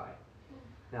Spotify.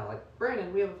 Now, like,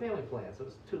 Brandon, we have a family plan, so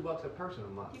it's $2 a person a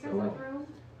month. You So, guys like, have room?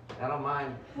 I don't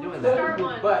mind doing Let's that. start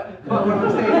one. But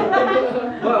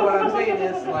what I'm saying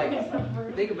is, like,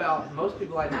 think about most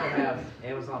people I know have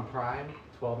Amazon Prime,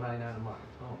 $12.99 a month.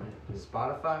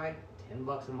 Spotify,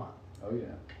 $10 a month. Oh,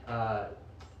 yeah.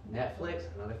 Netflix,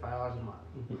 another $5 a month.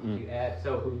 You add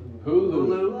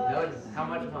Hulu. another, how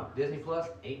much a month? Disney Plus,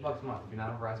 $8 a month. If you're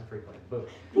not on Verizon free plan, boom.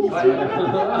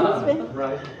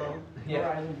 Verizon phone?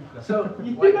 Yeah. So,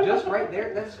 like, just right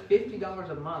there, that's $50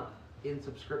 a month in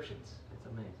subscriptions. It's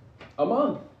amazing. A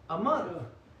month. A month,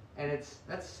 and that's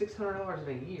 $600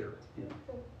 in a year. Yeah.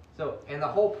 So, and the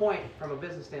whole point from a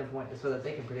business standpoint is so that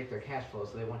they can predict their cash flow,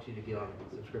 so they want you to get on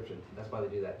a subscription. That's why they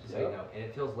do that, just so you know. And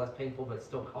it feels less painful, but it's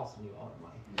still costing you all the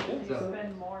money. Yeah. So,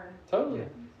 Spend more. Totally. Yeah.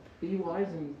 Be wise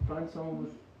and find someone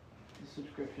with a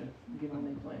subscription. Get on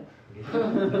their plan.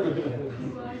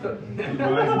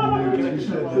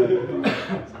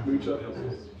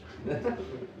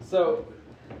 So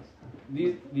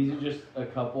these are just a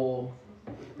couple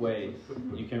ways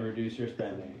you can reduce your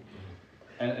spending.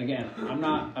 And again, I'm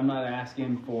not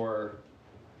asking for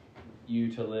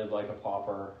you to live like a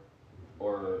pauper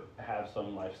or have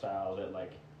some lifestyle that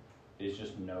like is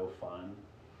just no fun.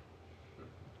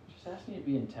 Just asking you to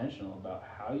be intentional about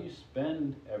how you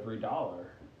spend every dollar,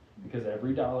 because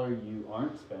every dollar you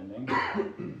aren't spending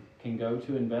can go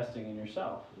to investing in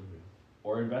yourself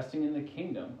or investing in the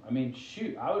kingdom. I mean,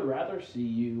 shoot, I would rather see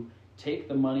you take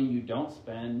the money you don't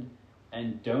spend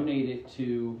and donate it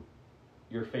to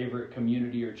your favorite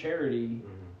community or charity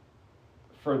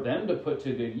for them to put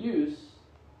to good use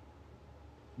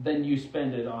than you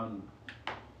spend it on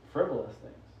frivolous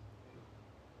things.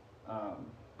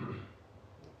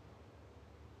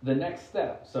 The next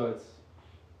step, so it's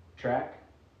track,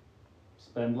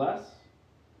 spend less.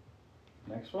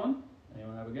 Next one,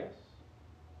 anyone have a guess?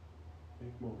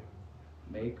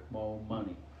 Make more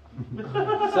money.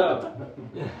 So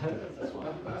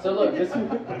look,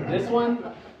 this one,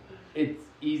 it's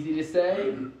easy to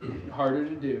say, harder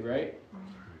to do, right?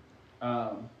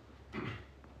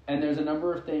 And there's a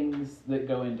number of things that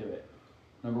go into it.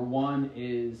 Number one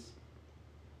is,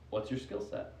 what's your skill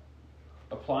set?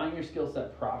 Applying your skill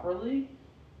set properly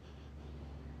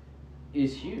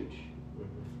is huge.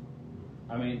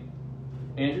 I mean,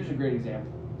 Andrew's a great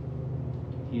example.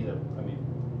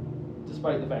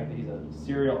 Despite the fact that he's a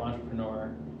serial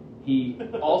entrepreneur, he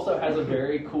also has a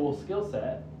very cool skill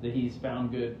set that he's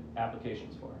found good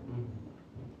applications for.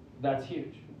 That's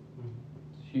huge.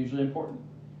 It's hugely important.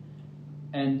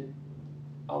 And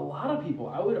a lot of people,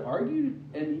 I would argue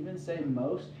and even say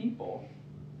most people,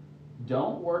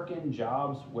 don't work in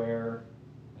jobs where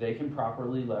they can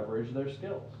properly leverage their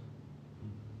skills.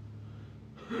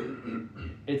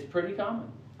 It's pretty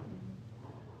common.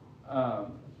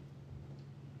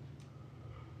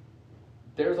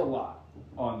 There's a lot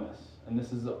on this, and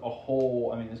this is a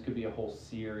whole, this could be a whole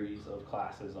series of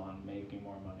classes on making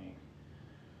more money.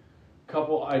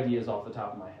 Couple ideas off the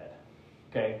top of my head,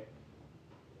 okay?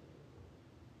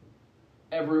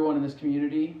 Everyone in this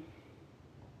community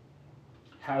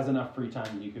has enough free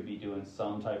time that you could be doing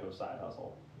some type of side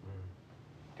hustle,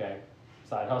 okay?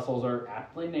 Side hustles are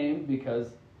aptly named because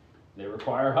they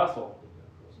require hustle.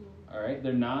 All right,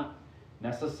 they're not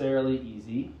necessarily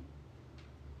easy,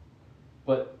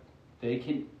 but they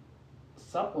can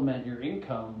supplement your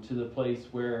income to the place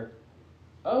where,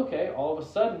 okay, all of a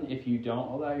sudden, if you don't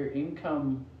allow your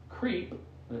income creep,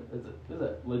 there's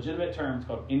a legitimate term, it's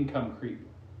called income creep,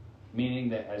 meaning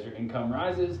that as your income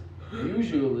rises,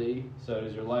 usually so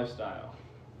does your lifestyle.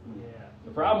 Yeah.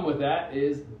 The problem with that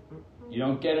is you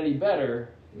don't get any better.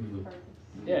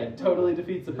 Yeah, it totally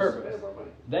defeats the purpose.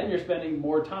 Then you're spending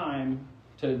more time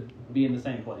to be in the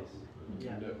same place.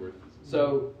 Yeah.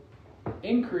 So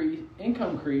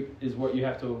income creep is what you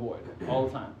have to avoid all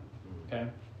the time. Okay?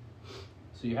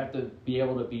 So you have to be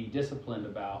able to be disciplined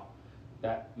about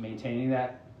that, maintaining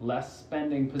that less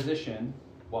spending position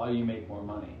while you make more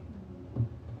money.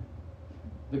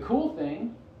 The cool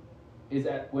thing is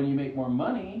that when you make more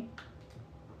money,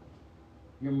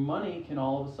 your money can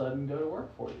all of a sudden go to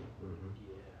work for you.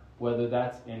 Whether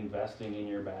that's investing in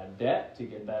your bad debt to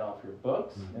get that off your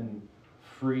books and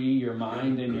free your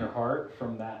mind and your heart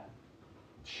from that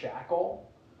shackle,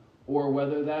 or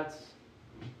whether that's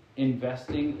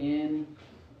investing in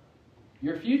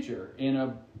your future, in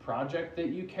a project that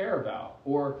you care about,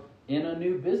 or in a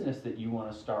new business that you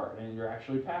want to start and you're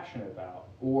actually passionate about,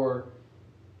 or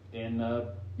in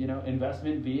a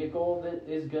investment vehicle that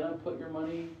is going to put your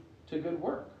money to good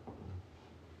work.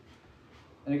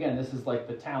 And again, this is like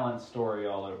the talent story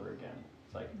all over again.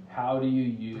 It's like, how do you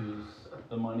use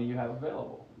the money you have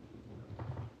available?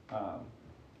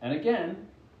 And again,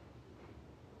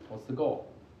 what's the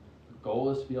goal? The goal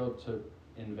is to be able to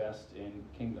invest in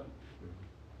kingdom,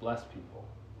 bless people,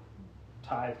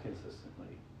 tithe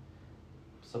consistently,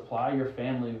 supply your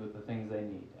family with the things they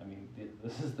need. I mean,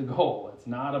 this is the goal. It's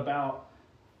not about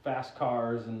fast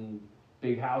cars and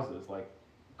big houses. Like,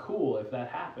 cool if that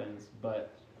happens,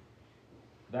 but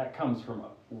that comes from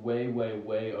way, way,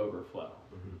 way overflow.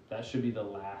 That should be the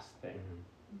last thing.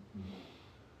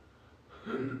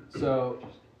 So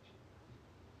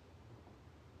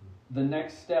the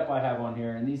next step I have on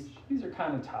here, and these are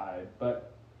kind of tied,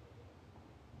 but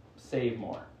save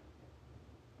more.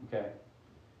 Okay?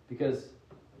 Because,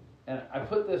 and I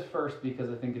put this first because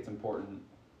I think it's important.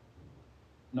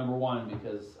 Number one,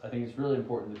 because I think it's really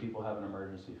important that people have an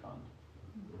emergency fund.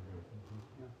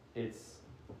 It's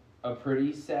a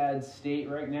pretty sad state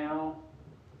right now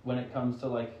when it comes to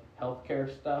like healthcare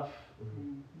stuff.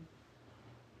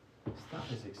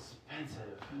 Stuff is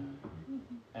expensive,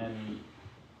 and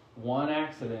one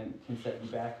accident can set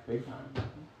you back big time.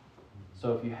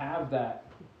 So if you have that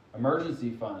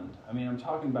emergency fund, I mean, I'm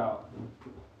talking about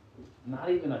not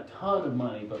even a ton of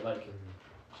money, but like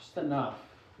just enough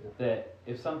that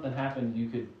if something happened, you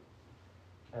could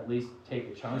at least take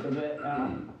a chunk of it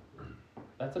out.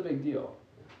 That's a big deal.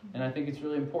 And I think it's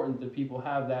really important that people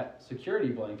have that security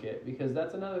blanket, because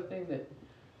that's another thing that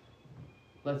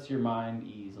lets your mind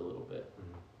ease a little bit.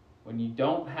 When you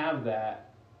don't have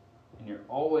that and you're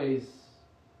always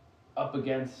up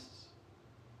against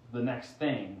the next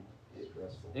thing,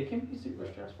 it can be super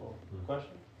stressful.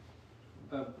 Question?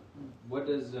 What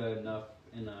does enough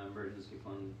in an emergency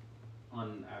fund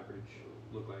on average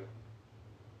look like?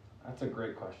 That's a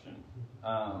great question.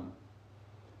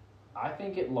 I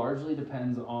think it largely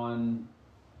depends on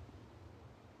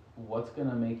what's going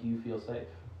to make you feel safe,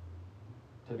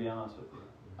 to be honest with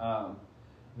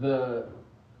you.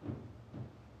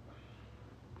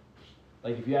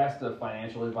 Like if you asked a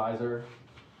financial advisor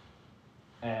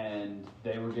and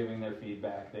they were giving their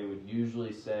feedback, they would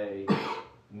usually say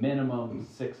minimum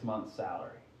 6 months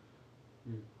salary.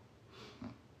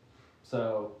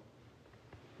 So,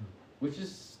 which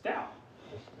is stout.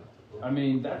 I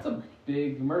mean, that's a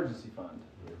big emergency fund.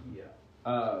 Yeah.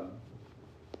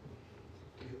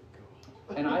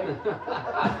 And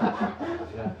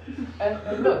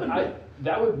and look,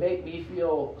 that would make me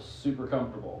feel super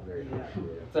comfortable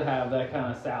to have that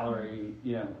kind of salary,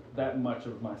 that much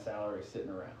of my salary sitting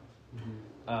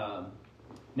around.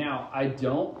 Now, I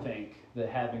don't think that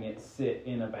having it sit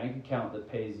in a bank account that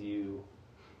pays you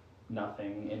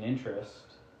nothing in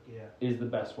interest is the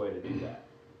best way to do that.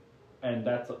 And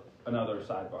that's another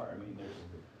sidebar. I mean,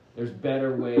 there's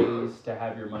better ways to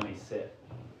have your money sit.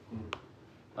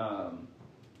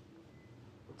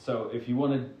 So if you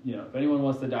want to, if anyone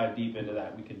wants to dive deep into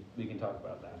that, we can talk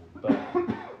about that. But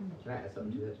Can I add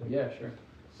something to that, Jake? yeah, sure.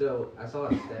 So I saw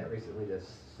a stat recently that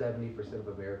 70% of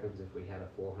Americans, if we had a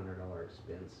 $400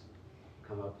 expense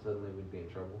come up, suddenly we'd be in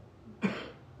trouble.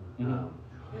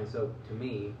 And so to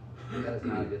me, that is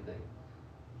not a good thing.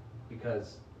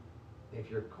 Because if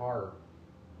your car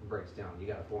breaks down, you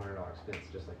got a $400 expense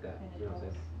just like that. You know what I'm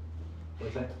saying?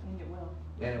 What's that? And it will.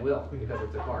 And it will, because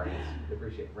it's a car and it's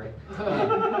depreciating, right?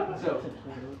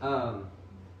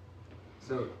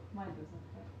 So Mine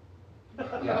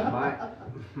doesn't. yeah,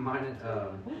 mine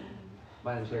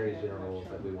and Sherry's general rules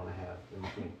that we want to have in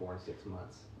between 4 and 6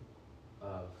 months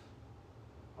of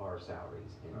our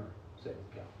salaries in our savings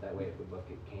account. That way, if we both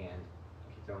get canned,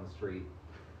 kicked on the street,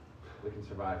 we can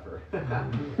survive for 6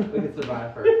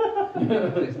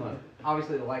 months.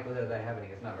 Obviously, the likelihood of that happening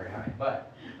is not very high,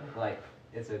 but like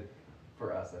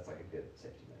for us, that's like a good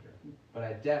safety measure. But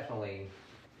I definitely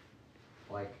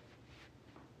like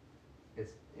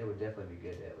it would definitely be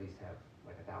good to at least have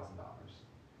like $1,000,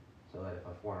 so that if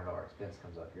a $400 expense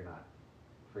comes up, you're not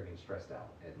freaking stressed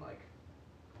out and like,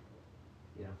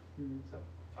 you know. So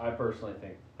I personally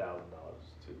think $1,000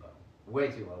 is too low. way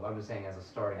too low. I'm just saying as a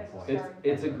starting As a point. start.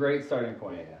 It's a great starting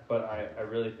point, Yeah. but I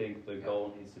really think the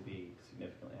goal needs to be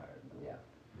significantly higher than Yeah.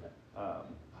 that.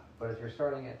 But if you're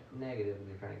starting at negative and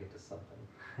you're trying to get to something.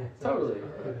 it's Totally.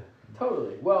 obviously-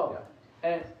 Totally. Well,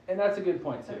 and that's a good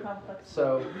point So too. complex.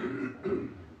 So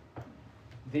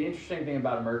the interesting thing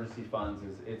about emergency funds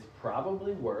is it's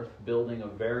probably worth building a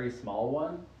very small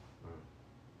one,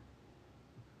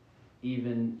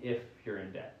 even if you're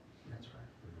in debt, That's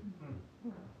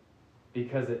right.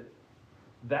 because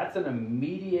that's an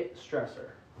immediate stressor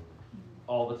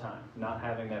all the time. Not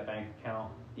having that bank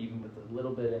account, even with a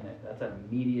little bit in it, that's an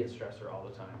immediate stressor all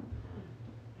the time.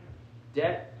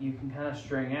 Debt you can kind of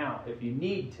string out if you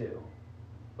need to,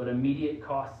 but immediate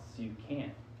costs you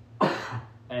can't.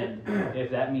 And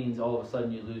if that means all of a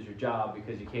sudden you lose your job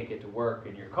because you can't get to work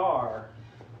in your car,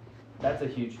 that's a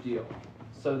huge deal.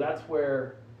 So that's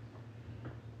where,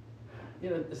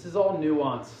 this is all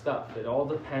nuanced stuff. It all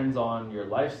depends on your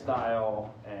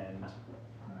lifestyle and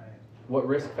what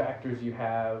risk factors you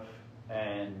have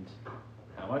and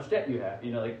how much debt you have.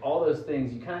 Like all those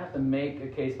things, you kind of have to make a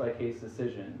case-by-case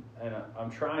decision. And I'm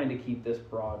trying to keep this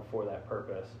broad for that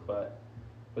purpose, but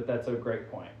that's a great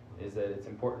point, is that it's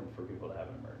important for people to have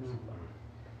an emergency fund.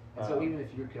 And so even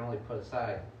if you can only put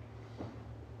aside,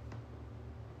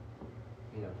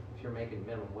 if you're making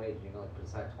minimum wage, you can only put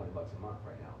aside $20 a month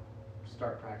right now.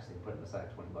 Start practicing putting aside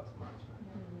 $20 a month.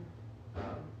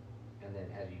 And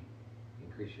then as you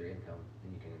increase your income,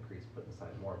 then you can increase putting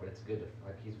aside more. But it's good to,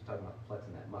 like he's talking about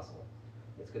flexing that muscle.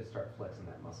 It's good to start flexing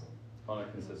that muscle. On a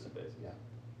consistent basis. Yeah.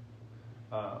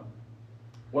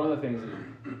 One of the things that,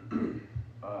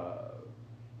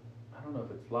 I don't know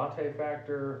if it's latte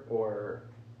factor or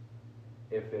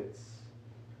if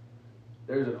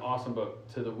there's an awesome book,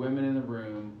 To the Women in the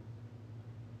Room,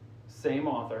 same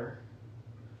author,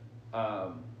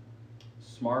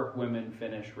 Smart Women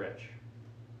Finish Rich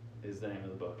is the name of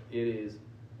the book. It is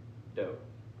dope.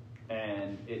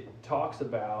 And it talks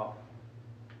about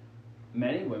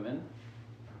many women,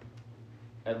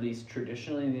 at least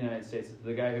traditionally in the United States.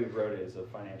 The guy who wrote it is a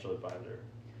financial advisor.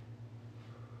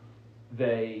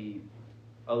 They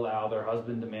allow their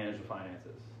husband to manage the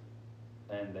finances,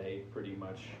 and they pretty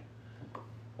much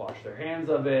wash their hands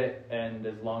of it, and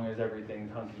as long as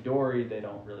everything's hunky-dory, they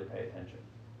don't really pay attention.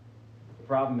 The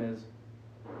problem is,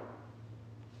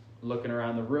 looking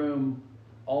around the room,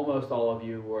 almost all of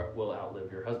you will outlive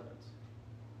your husbands.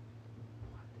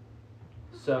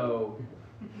 So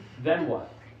then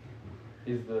what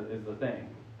is the thing?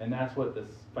 And that's what this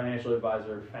financial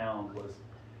advisor found was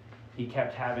he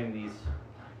kept having these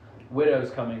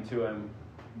widows coming to him,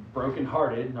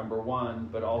 brokenhearted, number one,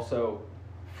 but also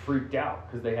freaked out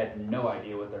because they had no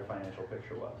idea what their financial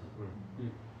picture was. Mm-hmm.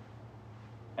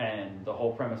 And the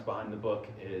whole premise behind the book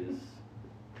is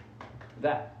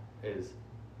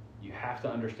you have to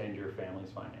understand your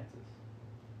family's finances.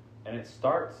 And it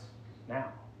starts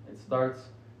now. It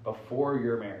starts before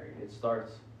you're married. It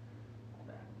starts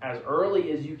as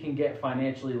early as you can get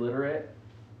financially literate.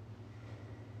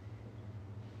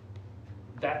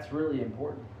 That's really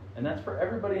important. And that's for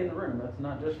everybody in the room. That's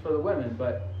not just for the women,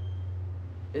 but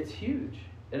it's huge.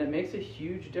 And it makes a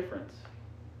huge difference.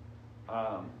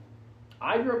 I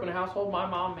grew up in a household, my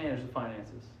mom managed the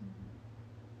finances.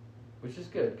 Which is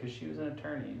good, because she was an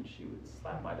attorney and she would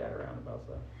slap my dad around about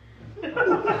stuff.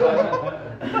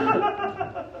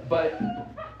 But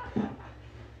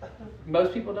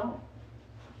most people don't.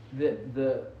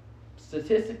 The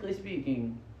statistically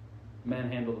speaking,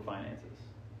 men handle the finances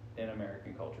in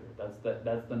American culture.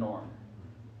 That's the norm.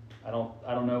 I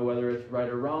don't know whether it's right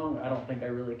or wrong. I don't think I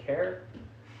really care.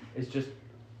 It's just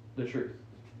the truth.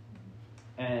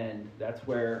 And that's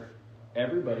where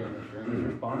everybody in this room is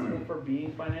responsible for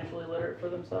being financially literate for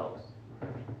themselves.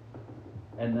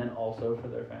 And then also for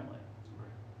their family.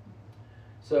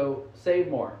 So save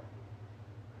more.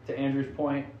 To Andrew's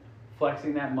point,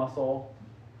 flexing that muscle,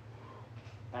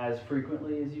 as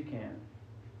frequently as you can.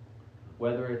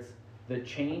 Whether it's the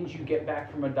change you get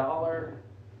back from $1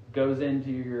 goes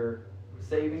into your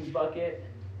savings bucket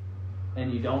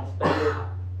and you don't spend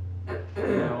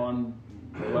it, on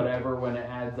whatever when it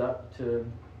adds up to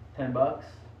 $10,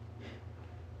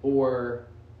 or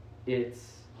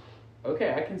it's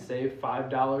okay, I can save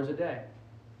 $5 a day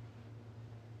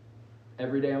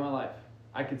every day of my life.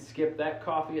 I could skip that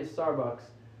coffee at Starbucks,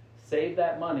 save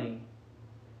that money,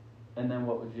 and then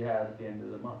what would you have at the end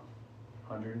of the month?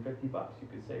 $150 you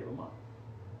could save a month.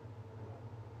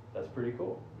 That's pretty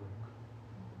cool.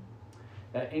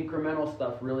 That incremental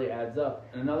stuff really adds up.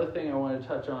 And another thing I want to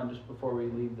touch on just before we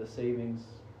leave the savings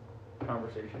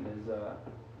conversation is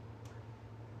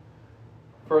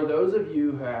for those of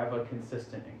you who have a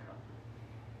consistent income,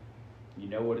 you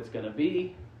know what it's going to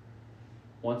be.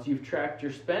 Once you've tracked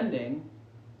your spending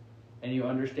and you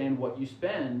understand what you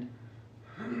spend,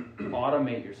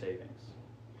 automate your savings.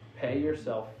 Pay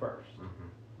yourself first.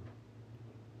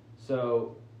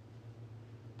 So,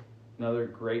 another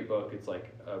great book, it's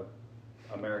like a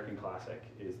American classic,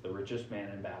 is The Richest Man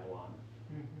in Babylon.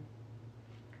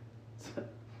 It's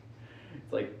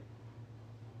like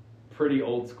pretty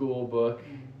old school book,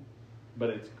 but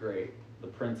it's great. The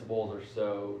principles are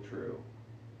so true.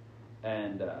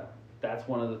 And that's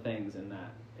one of the things in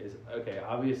that is, okay,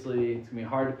 obviously it's going to be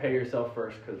hard to pay yourself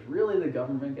first because really the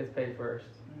government gets paid first.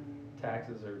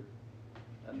 Taxes are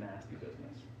a nasty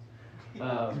business.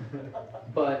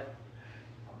 But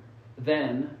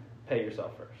then pay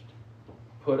yourself first.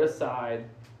 Put aside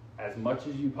as much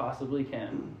as you possibly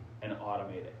can and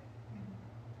automate it.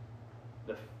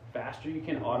 The faster you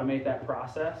can automate that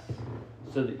process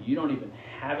so that you don't even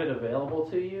have it available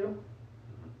to you,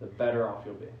 the better off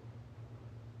you'll be.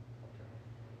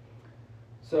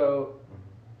 So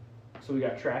we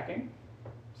got tracking,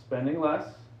 spending less,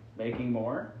 making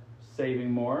more,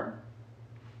 saving more.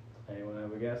 Anyone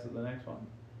have a guess at the next one?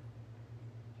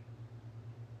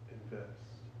 Invest.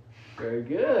 Very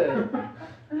good.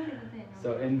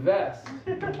 So invest.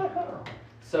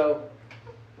 So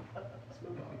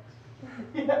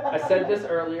I said this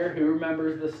earlier. Who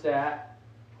remembers the stat?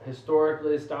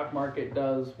 Historically, the stock market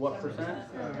does what percent?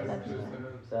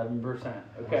 7%.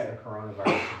 Okay. Once the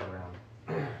coronavirus is around.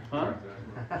 Huh?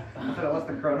 So once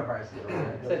the coronavirus is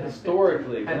around. I said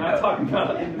historically. We're not talking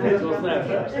about individual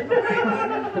snapshots.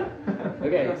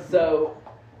 Okay, so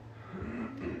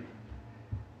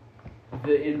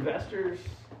the investors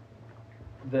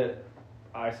that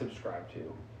I subscribe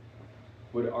to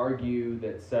would argue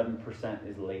that 7%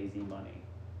 is lazy money.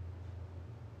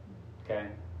 Okay?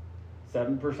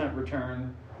 7%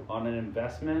 return on an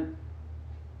investment,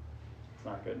 it's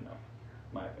not good enough,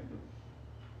 in my opinion.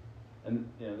 And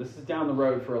this is down the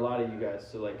road for a lot of you guys,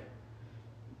 so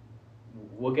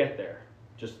we'll get there.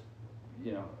 Just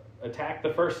attack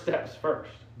the first steps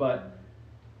first, but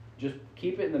just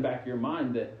keep it in the back of your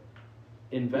mind that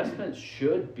investments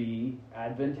should be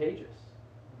advantageous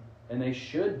and they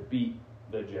should beat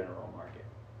the general market.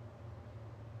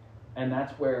 And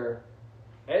that's where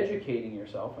educating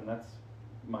yourself, and that's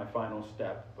my final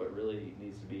step, but really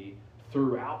needs to be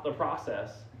throughout the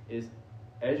process, is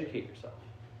educate yourself.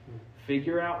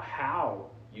 Figure out how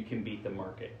you can beat the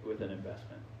market with an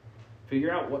investment.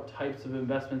 Figure out what types of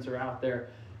investments are out there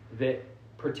that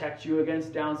protect you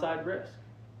against downside risk.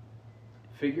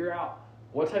 Figure out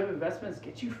what type of investments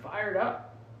get you fired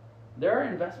up. There are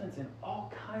investments in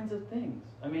all kinds of things.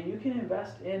 I mean, you can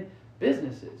invest in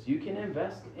businesses. You can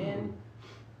invest in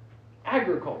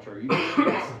agriculture. You can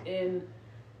invest in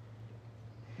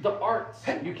the arts.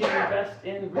 You can invest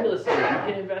in real estate.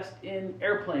 You can invest in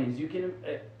airplanes. You can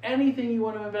anything you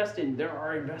want to invest in. There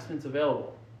are investments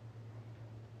available,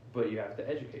 but you have to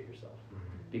educate yourself,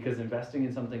 because investing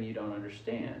in something you don't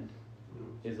understand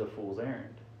is a fool's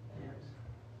errand.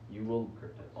 You will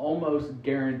almost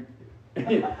guarantee.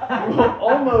 You will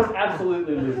almost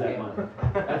absolutely lose that money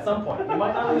at some point. You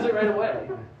might not lose it right away,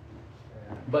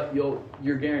 but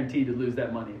you're guaranteed to lose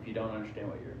that money if you don't understand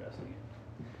what you're investing in.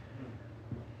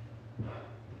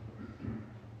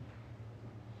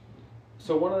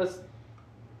 So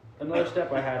another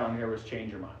step I had on here was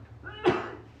change your mind.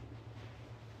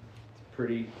 It's a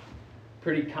pretty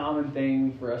common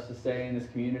thing for us to say in this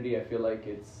community. I feel like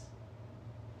it's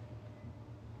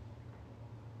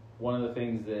one of the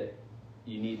things that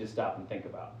you need to stop and think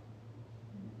about.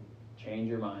 Change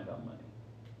your mind on money.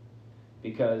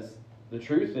 Because the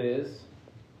truth is,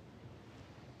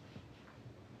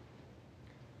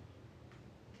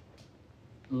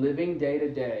 living day to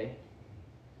day,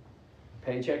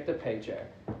 paycheck to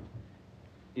paycheck,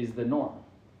 is the norm.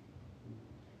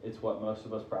 It's what most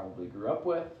of us probably grew up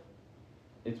with.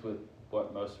 It's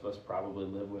what most of us probably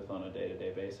live with on a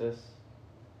day-to-day basis.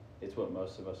 It's what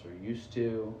most of us are used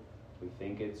to. We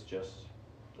think it's just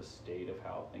the state of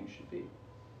how things should be.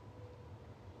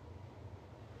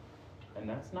 And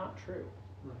that's not true.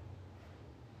 Right.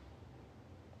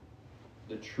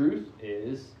 The truth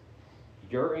is,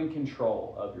 you're in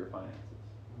control of your finances.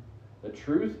 The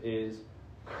truth is,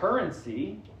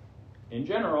 currency, in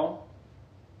general,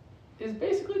 is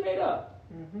basically made up.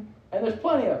 Mm-hmm. And there's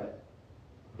plenty of it.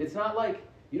 It's not like,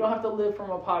 you don't have to live from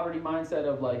a poverty mindset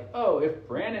of like, oh, if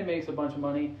Brandon makes a bunch of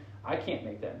money, I can't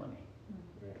make that money.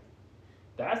 Right.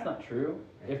 That's not true.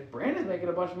 If Brandon's making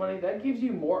a bunch of money, that gives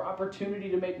you more opportunity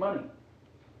to make money.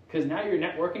 Because now you're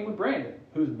networking with Brandon,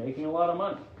 who's making a lot of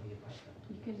money.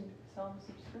 You can sell them a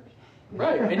subscription.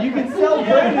 Right, and you can sell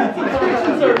Brandon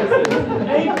subscription services.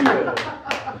 Thank you.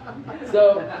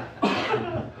 So,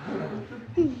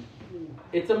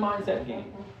 it's a mindset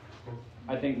game.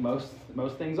 I think most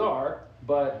things are,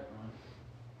 but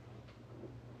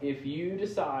if you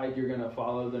decide you're going to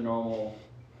follow the normal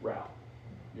route,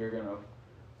 you're going to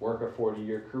work a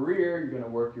 40-year career, you're going to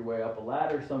work your way up a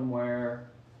ladder somewhere,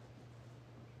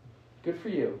 good for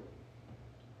you.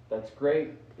 That's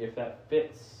great if that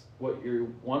fits what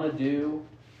you want to do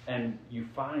and you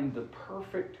find the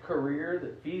perfect career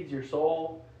that feeds your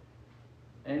soul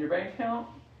and your bank account,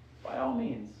 by all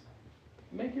means,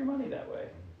 make your money that way.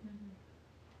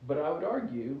 But I would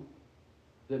argue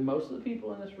that most of the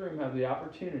people in this room have the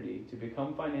opportunity to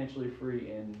become financially free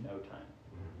in no time.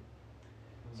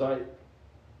 So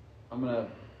I'm going to,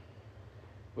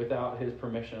 without his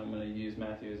permission, I'm going to use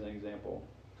Matthew as an example.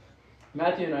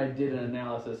 Matthew and I did an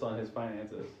analysis on his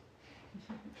finances.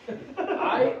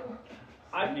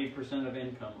 70% of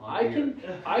income on I beer.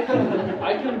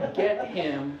 can get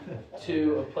him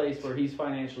to a place where he's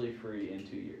financially free in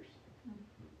 2 years.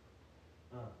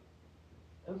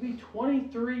 He'll be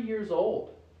 23 years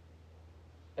old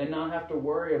and not have to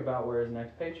worry about where his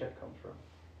next paycheck comes from.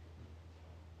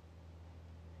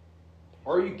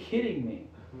 Are you kidding me?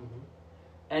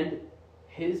 And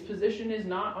his position is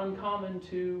not uncommon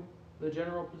to the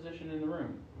general position in the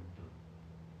room.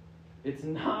 It's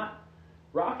not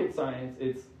rocket science.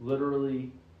 It's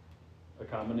literally a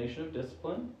combination of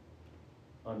discipline,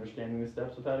 understanding the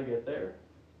steps of how to get there,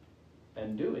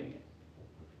 and doing it.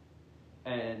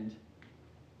 And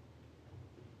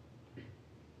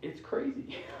it's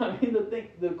crazy. I mean,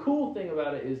 the cool thing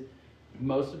about it is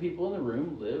most of the people in the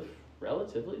room live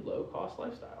relatively low-cost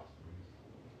lifestyles.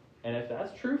 And if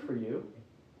that's true for you,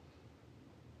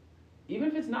 even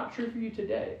if it's not true for you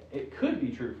today, it could be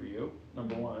true for you,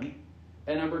 number one.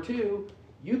 And number two,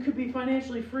 you could be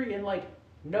financially free in like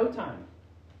no time.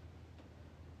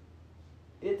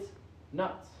 It's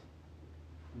nuts.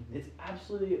 It's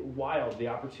absolutely wild, the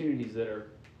opportunities that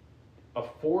are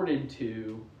afforded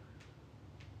to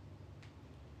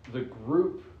the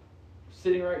group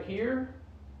sitting right here,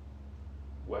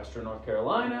 Western North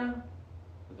Carolina,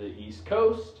 the East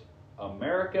Coast,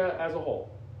 America as a whole.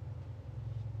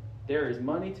 There is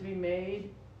money to be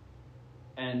made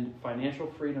and financial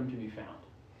freedom to be found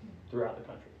throughout the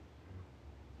country.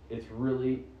 It's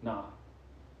really not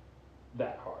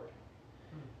that hard.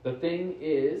 The thing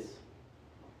is,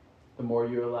 the more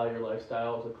you allow your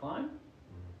lifestyle to climb,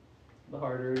 the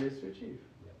harder it is to achieve.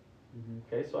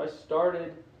 Okay, so I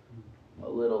started a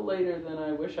little later than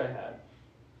I wish I had.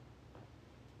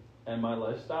 And my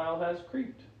lifestyle has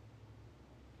creeped.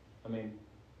 I mean,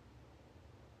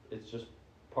 it's just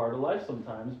part of life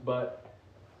sometimes, but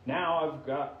now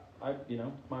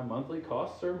my monthly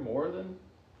costs are more than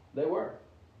they were.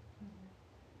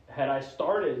 Had I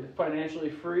started financially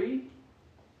free,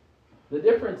 the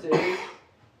difference is,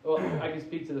 well, I can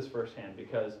speak to this firsthand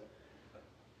because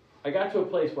I got to a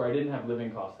place where I didn't have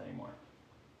living costs anymore.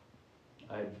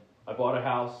 I bought a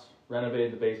house,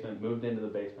 renovated the basement, moved into the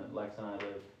basement. Lex and I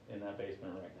live in that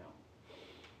basement right now.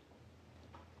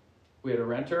 We had a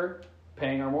renter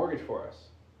paying our mortgage for us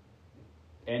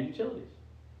and utilities.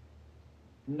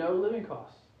 No living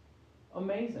costs.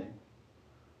 Amazing.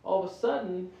 All of a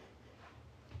sudden,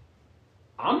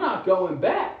 I'm not going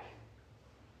back.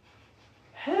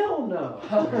 Hell no.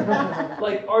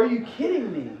 Like, are you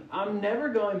kidding me? I'm never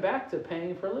going back to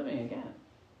paying for a living again.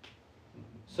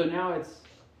 So now it's,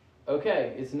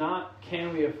 okay, it's not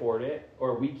can we afford it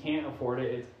or we can't afford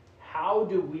it. It's how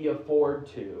do we afford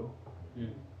to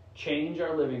change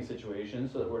our living situation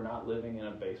so that we're not living in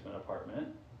a basement apartment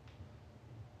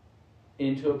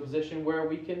into a position where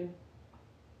we can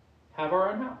have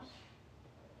our own house,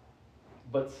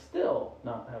 but still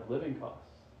not have living costs.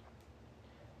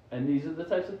 And these are the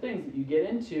types of things that you get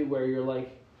into where you're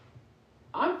like,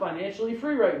 I'm financially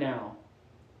free right now.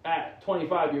 at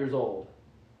 25 years old.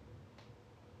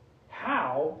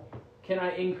 How can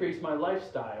I increase my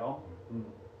lifestyle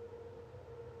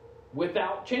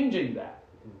without changing that?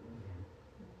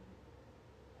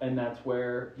 And that's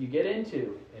where you get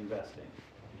into investing.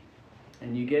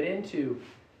 And you get into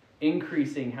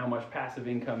increasing how much passive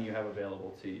income you have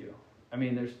available to you. I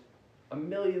mean, there's a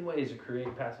million ways to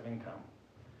create passive income.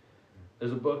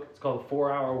 There's a book, it's called The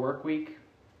 4-Hour Work Week.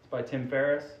 It's by Tim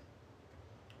Ferriss.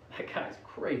 That guy's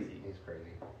crazy. He's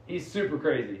crazy. He's super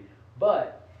crazy.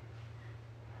 But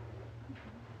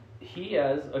he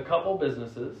has a couple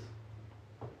businesses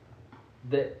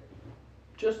that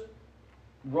just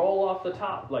roll off the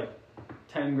top like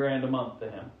 10 grand a month to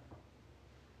him.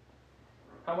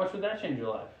 How much would that change your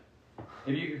life?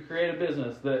 If you could create a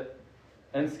business that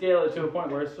and scale it to a point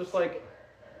where it's just like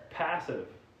passive.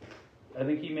 I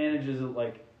think he manages it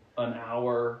like an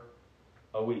hour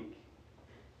a week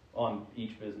on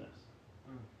each business.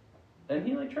 And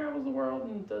he like travels the world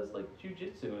and does like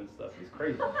jujitsu and stuff. He's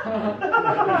crazy.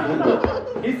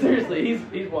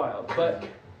 He's wild. But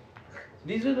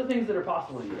these are the things that are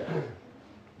possible to you guys.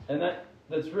 And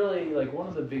that's really like one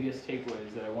of the biggest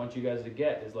takeaways that I want you guys to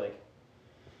get is like,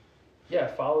 yeah,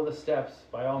 follow the steps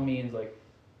by all means. Like,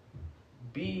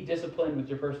 be disciplined with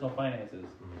your personal finances,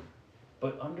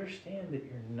 but understand that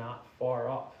you're not far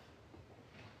off.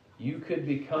 You could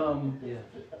become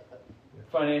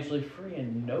financially free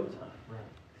in no time.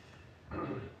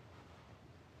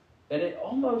 And it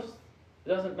almost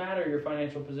doesn't matter your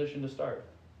financial position to start.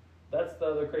 That's the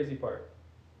other crazy part.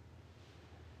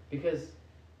 Because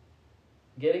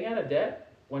getting out of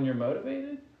debt when you're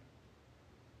motivated,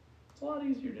 it's a lot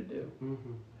easier to do.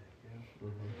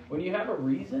 When you have a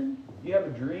reason, you have a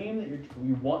dream that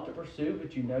you want to pursue,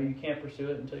 but you know you can't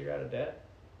pursue it until you're out of debt.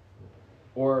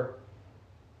 Or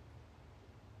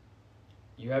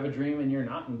you have a dream and you're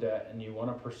not in debt and you want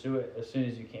to pursue it as soon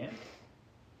as you can.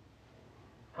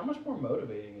 How much more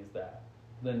motivating is that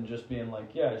than just being like,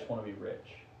 yeah, I just want to be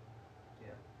rich?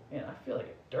 Yeah. Man, I feel like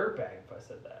a dirtbag if I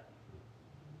said that.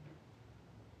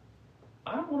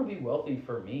 I don't want to be wealthy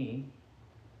for me.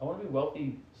 I want to be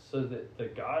wealthy so that the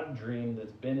God dream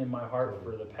that's been in my heart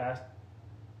for the past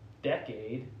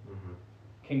decade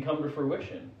can come to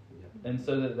fruition. And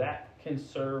so that can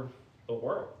serve the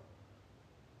world.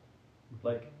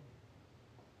 Like,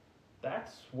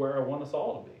 that's where I want us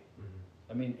all to be.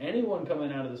 I mean, anyone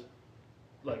coming out of this,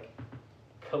 like,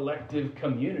 collective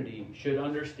community should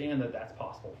understand that that's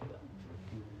possible for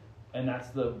them. And that's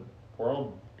the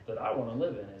world that I want to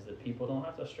live in, is that people don't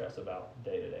have to stress about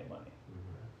day-to-day money.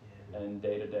 And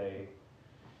day-to-day,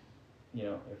 you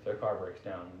know, if their car breaks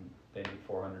down, they need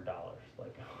 $400.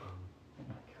 Like, oh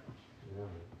my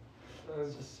gosh.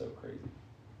 It's just so crazy.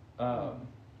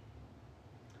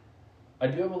 I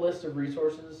do have a list of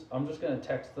resources. I'm just going to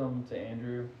text them to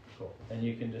Andrew, and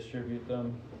you can distribute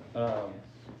them.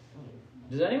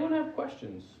 Does anyone have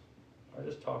questions? I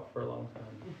just talked for a long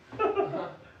time.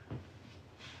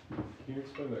 Can you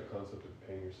explain that concept of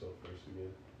paying yourself first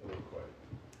again? I don't quite.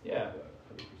 Yeah.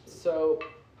 100%. So,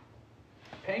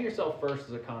 paying yourself first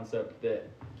is a concept that,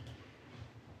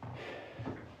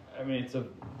 I mean, it's a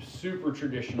super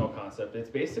traditional concept. It's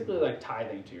basically like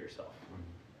tithing to yourself.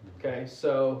 Okay,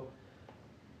 so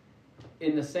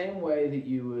in the same way that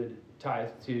you would tithe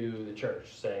to the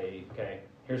church, say, okay,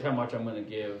 here's how much I'm going to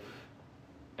give,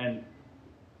 and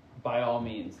by all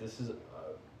means, this is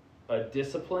a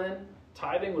discipline.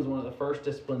 Tithing was one of the first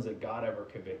disciplines that God ever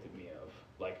convicted me of,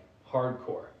 like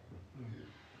hardcore.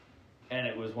 And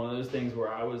it was one of those things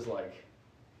where I was like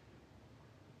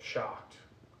shocked,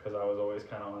 because I was always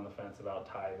kind of on the fence about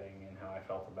tithing and how I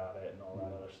felt about it and all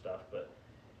that other stuff. But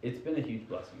it's been a huge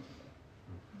blessing to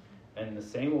me. And the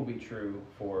same will be true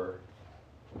for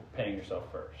paying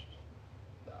yourself first.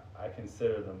 I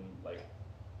consider them like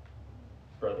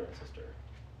brother and sister,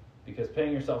 because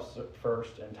paying yourself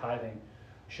first and tithing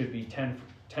should be 10%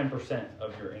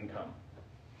 of your income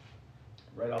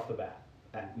right off the bat,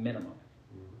 at minimum.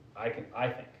 I think,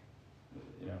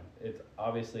 you know, it's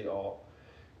obviously all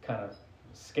kind of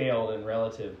scaled and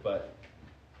relative, but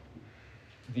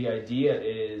the idea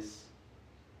is,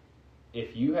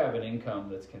 if you have an income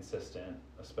that's consistent,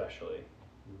 especially,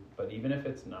 but even if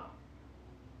it's not,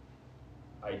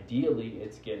 ideally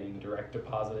it's getting direct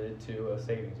deposited to a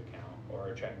savings account or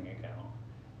a checking account,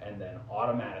 and then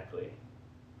automatically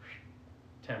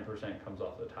 10% comes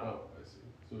off the top. Oh, I see.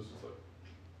 So it's just like,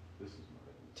 this is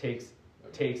mine.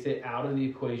 Takes it out of the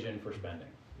equation for spending.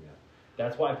 Yeah.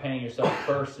 That's why paying yourself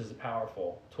first is a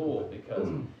powerful tool, because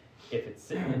if it's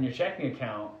sitting in your checking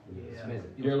account,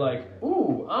 you're like,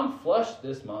 ooh, I'm flush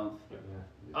this month.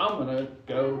 I'm gonna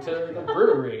go to the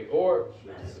brewery or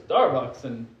Starbucks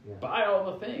and buy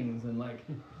all the things. And like,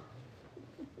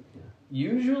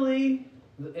 usually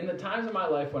in the times of my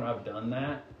life when I've done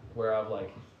that, where I've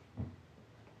like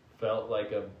felt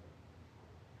like a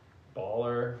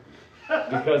baller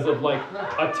because of like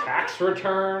a tax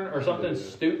return or something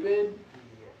stupid,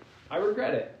 I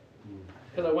regret it.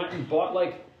 Because I went and bought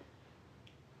like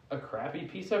a crappy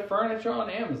piece of furniture on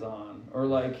Amazon, or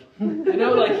like, you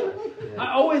know, like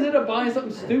I always end up buying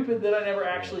something stupid that I never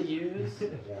actually use.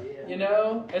 You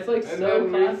know, it's like And so then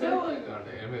classic. reselling on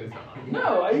Amazon.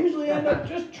 No, I usually end up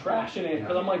just trashing it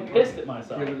because I'm like pissed at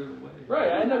myself. Right,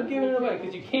 I end up giving it away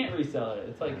because you can't resell it.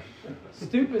 It's like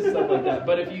stupid stuff like that.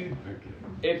 But if you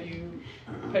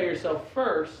pay yourself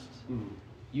first,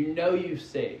 you know you've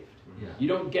saved. You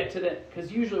don't get to that, because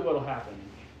usually what will happen,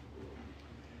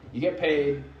 you get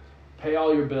paid, pay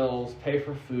all your bills, pay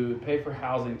for food, pay for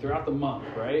housing throughout the month,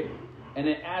 right? And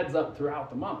it adds up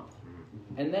throughout the month.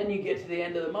 And then you get to the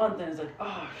end of the month and it's like,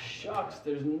 oh, shucks,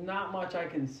 there's not much I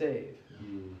can save.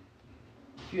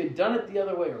 If you had done it the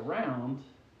other way around,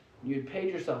 you had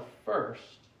paid yourself first,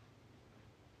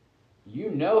 you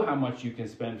know how much you can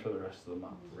spend for the rest of the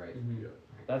month. Right.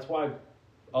 That's why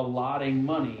allotting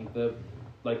money, the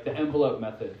envelope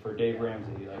method for Dave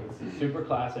Ramsey, like it's super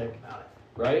classic,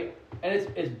 right? And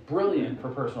it's brilliant for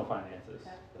personal finances,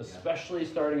 especially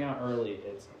starting out early.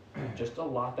 It's just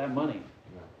allot that money.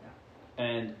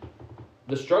 And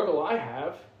the struggle I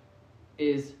have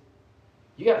is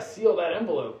you got to seal that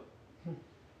envelope.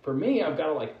 For me, I've got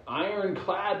to like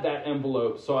ironclad that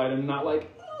envelope so I'm not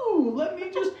like, ooh, let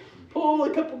me just pull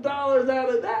a couple dollars out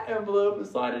of that envelope and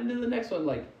slide it into the next one.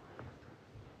 Like,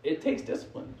 it takes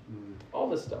discipline. All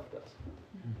this stuff does.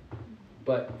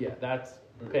 But yeah, that's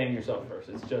paying yourself first.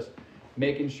 It's just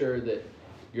making sure that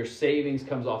your savings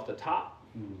comes off the top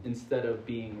instead of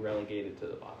being relegated to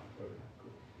the bottom.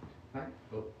 Right.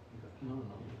 Oh.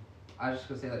 I was just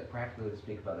gonna say, like, practically to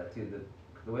speak about that too.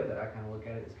 The way that I kind of look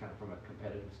at it is kind of from a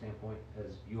competitive standpoint,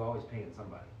 as you always paying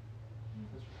somebody,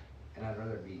 and I'd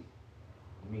rather be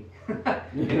me.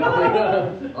 You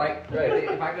know, like Right.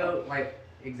 if I go, like,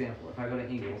 example, if I go to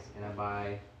Ingles and I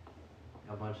buy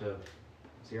a bunch of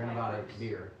Sierra Nevada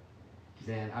beer,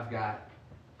 then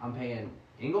I'm paying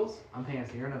Ingles, I'm paying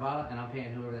Sierra Nevada, and I'm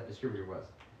paying whoever that distributor was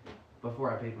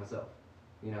before I paid myself,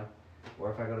 you know.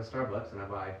 Or if I go to Starbucks and I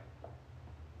buy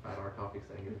 $5 coffee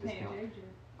because I can get a discount,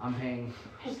 I'm paying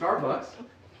Starbucks,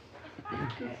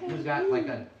 who's got like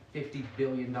a $50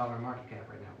 billion market cap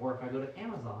right now. Or if I go to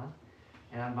Amazon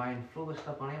and I'm buying foolish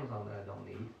stuff on Amazon that I don't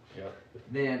need,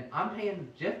 then I'm paying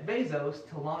Jeff Bezos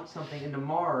to launch something into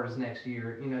Mars next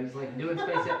year. You know, he's like doing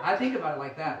space. I think about it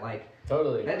like that. Like,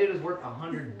 Totally. that dude is worth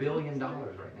 $100 billion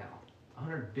right now.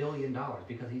 $100 billion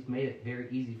because he's made it very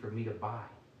easy for me to buy.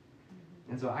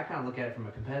 And so I kind of look at it from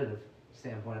a competitive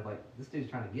standpoint of like, this dude's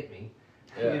trying to get me.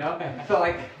 Yeah. You know? So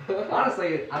like,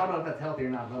 honestly, I don't know if that's healthy or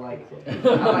not, but like,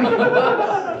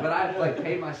 I like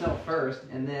paid myself first,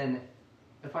 and then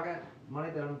if I got money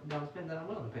that I'm going to spend, then I'm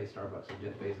willing to pay Starbucks or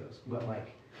Jeff Bezos. But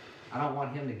like, I don't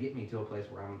want him to get me to a place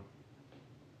where I'm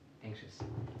anxious.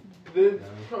 That's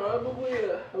probably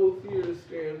a healthier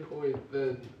standpoint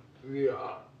than the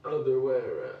other way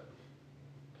around.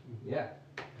 Yeah.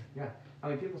 Yeah. I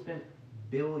mean, people spend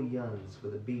billions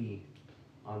with a B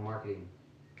on marketing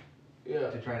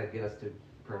to try to get us to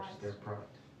purchase their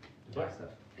product, to buy stuff.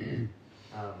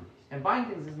 And buying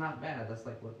things is not bad. That's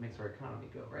like what makes our economy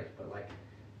go, right? But like,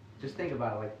 just think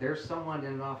about it. Like, there's someone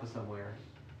in an office somewhere,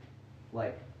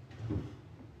 like,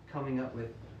 coming up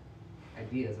with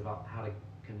ideas about how to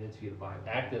convince you to buy.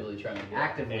 Actively trying to get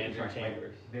Actively Andrew trying to buy.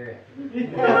 Chambers. Very actively.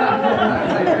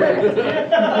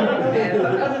 And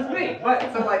sometimes it's me.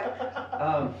 But so like,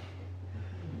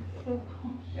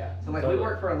 yeah. So like, we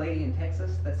work for a lady in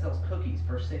Texas that sells cookies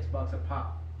for $6 a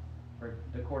pop, for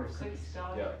the quart of cookies.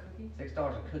 $6 a cookie? $6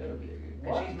 a cookie.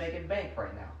 What? And she's making bank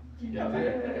right now. Yeah.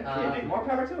 More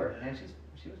power to her, and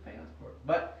she was paying us for it.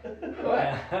 But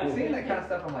seeing that kind of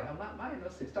stuff, I'm like, I'm not buying no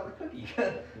 $6 cookie.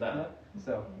 No.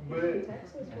 So.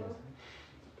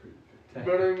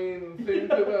 But I mean,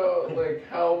 think about like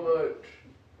how much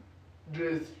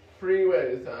just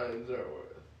freeway signs are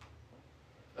worth.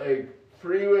 Like,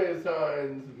 freeway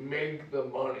signs make the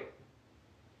money.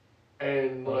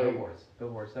 And like, billboards.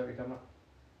 Billboards, is that what you're talking about?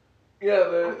 yeah, I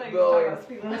thought the you were like,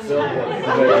 talking about so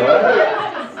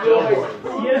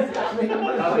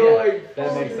like That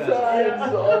makes sense.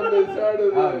 signs on the side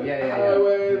of the highway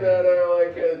Yeah. that are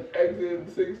like at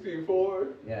exit 64.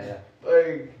 Yeah.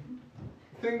 Like,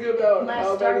 think about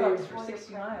how Last many. Starbucks for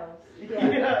 60 miles.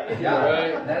 Yeah,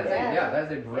 Right. that is Yeah.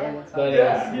 that is a brilliant That thought.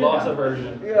 Yeah. is loss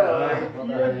aversion. Yeah, Well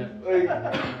done.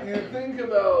 like you think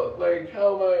about like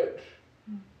how much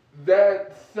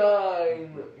that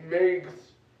sign makes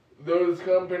those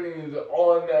companies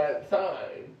on that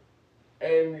sign,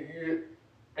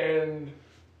 and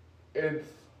it's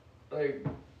like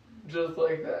just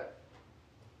like that.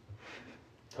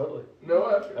 Totally. No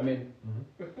effort. I mean,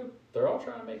 they're all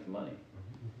trying to make the money.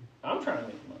 I'm trying to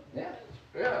make the money. Yeah.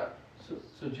 Yeah.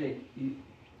 So Jake,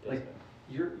 like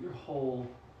your whole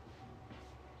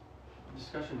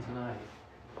discussion tonight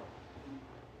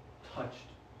touched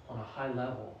on a high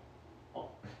level,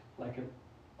 like an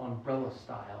umbrella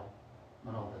style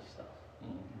on all this stuff.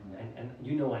 And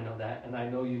you know I know that, and I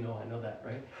know you know I know that,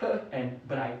 right?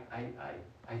 But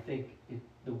I think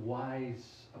the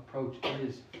wise approach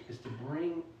is to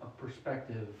bring a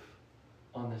perspective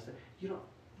on this thing. You know,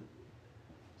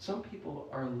 some people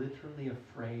are literally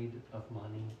afraid of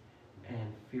money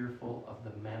and fearful of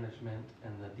the management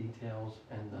and the details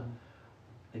and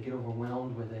they get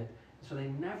overwhelmed with it. So they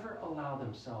never allow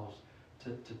themselves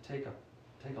to take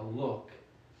a look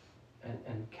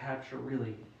and capture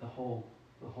really the whole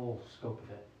scope of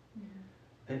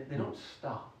it. They don't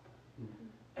stop.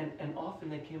 And often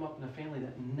they came up in a family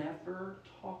that never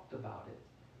talked about it.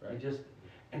 Right.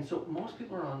 And so most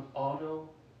people are on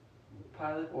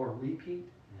autopilot or repeat,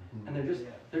 and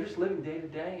they're just living day to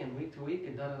day and week to week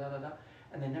and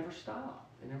and they never stop.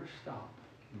 They never stop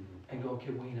and go,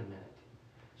 okay, wait a minute.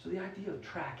 So the idea of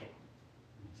tracking,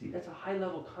 see, that's a high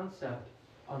level concept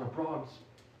on a broad,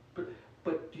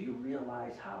 but do you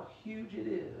realize how huge it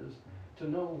is to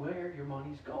know where your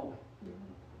money's going?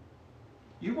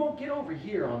 You won't get over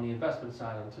here on the investment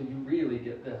side until you really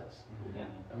get this. Yeah.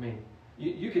 I mean,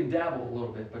 you can dabble a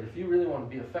little bit, but if you really want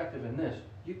to be effective in this,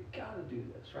 you got to do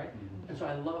this, right? And so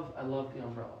I love the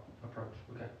umbrella approach.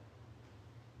 Okay.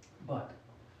 But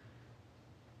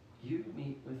you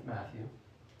meet with Matthew,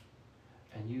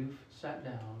 and you've sat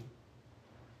down,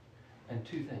 and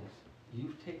two things: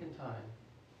 you've taken time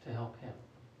to help him,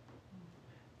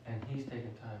 and he's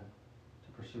taken time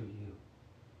to pursue you.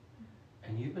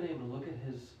 And you've been able to look at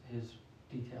his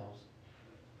details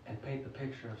and paint the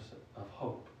picture of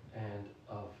hope and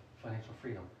of financial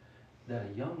freedom that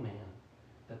a young man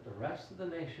that the rest of the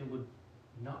nation would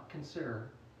not consider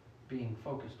being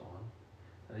focused on,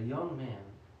 that a young man,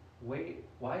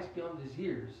 wise beyond his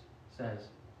years, says,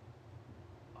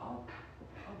 I'll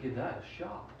give that a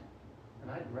shot. And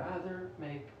I'd rather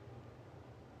take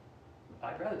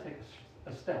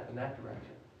a step in that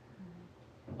direction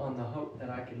on the hope that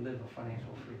I could live a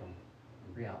financial freedom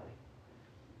reality.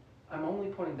 I'm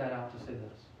only pointing that out to say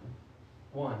this.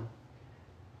 One,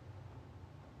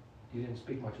 you didn't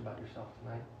speak much about yourself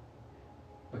tonight,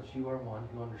 but you are one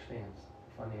who understands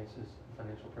finances and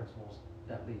financial principles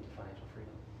that lead to financial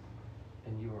freedom.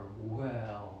 And you are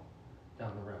well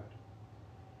down the road.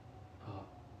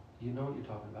 You know what you're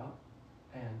talking about.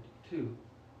 And two,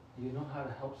 you know how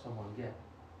to help someone get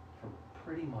from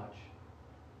pretty much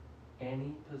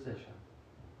any position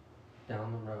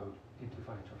down the road into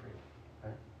financial freedom,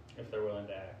 right? If they're willing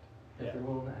to act. If they're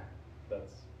willing to act.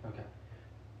 That's Okay.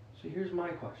 So here's my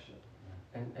question,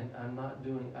 and I'm not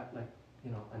doing, I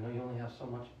know you only have so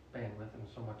much bandwidth and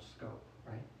so much scope,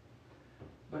 right?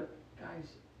 But guys,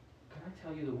 can I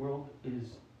tell you the world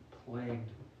is plagued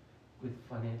with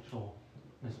financial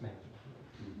mismanagement.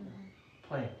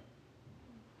 Plagued.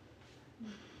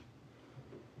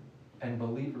 And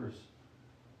believers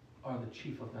are the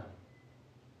chief of them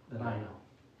that I know.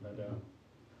 no doubt.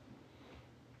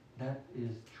 That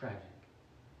is tragic.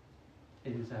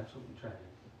 It is absolutely tragic.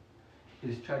 It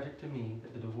is tragic to me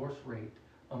that the divorce rate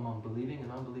among believing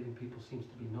and unbelieving people seems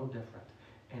to be no different.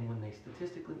 And when they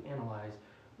statistically analyze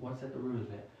what's at the root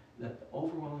of it, that the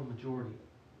overwhelming majority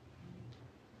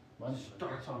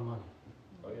starts on money.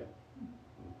 Oh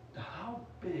yeah. How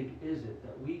big is it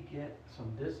that we get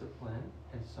some discipline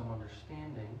and some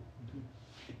understanding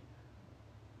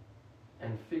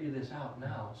and figure this out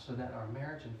now so that our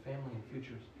marriage and family and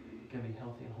futures can be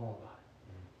healthy and whole about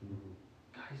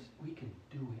it? Guys, we can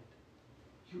do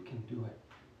it. You can do it.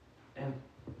 And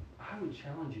I would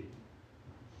challenge you,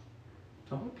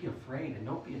 don't be afraid and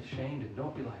don't be ashamed and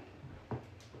don't be like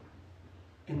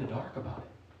in the dark about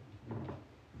it.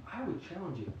 I would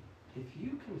challenge you, if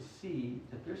you can see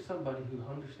that there's somebody who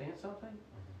understands something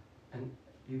and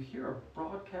you hear a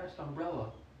broadcast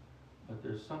umbrella, but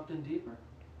there's something deeper,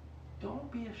 don't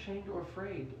be ashamed or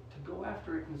afraid to go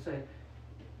after it and say,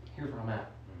 here's where I'm at.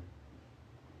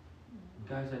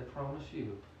 Guys, I promise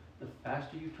you, the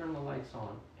faster you turn the lights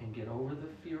on and get over the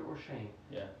fear or shame,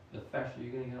 Yeah. the faster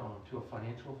you're going to get on to a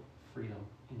financial freedom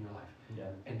in your life. Yeah.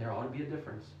 And there ought to be a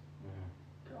difference.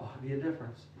 There ought to be a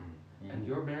difference. And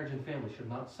your marriage and family should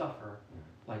not suffer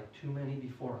like too many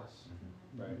before us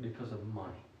Right. because of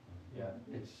money. Yeah.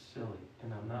 It's silly.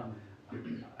 And I'm not,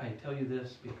 I tell you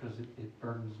this because it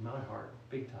burdens my heart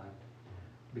big time.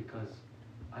 Because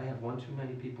I have one too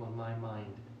many people in my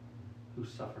mind who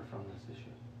suffer from this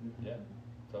issue. Yeah.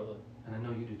 Totally. And I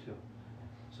know you do too.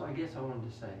 So I guess I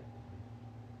wanted to say,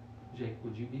 Jake,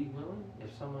 would you be willing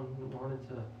if someone wanted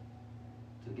to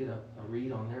get a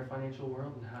read on their financial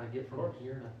world and how to get from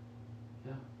here to,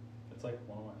 yeah. It's like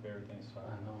one of my favorite things to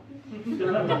I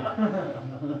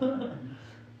know.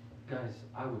 Guys,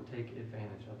 I would take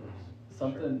advantage of this.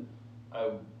 Something I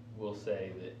will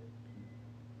say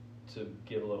that to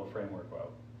give a little framework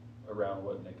around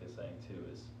what Nick is saying too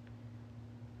is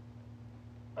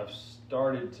I've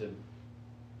started to,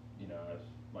 as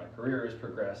my career has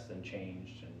progressed and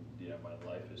changed and,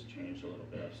 my life has changed a little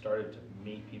bit. I've started to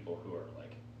meet people who are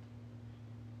like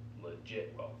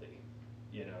legit wealthy,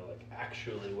 like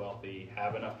actually wealthy,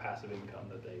 have enough passive income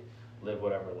that they live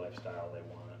whatever lifestyle they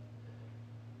want.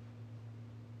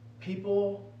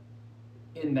 People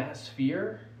in that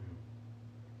sphere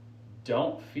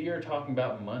don't fear talking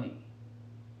about money.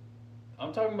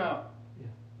 I'm talking about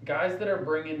guys that are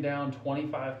bringing down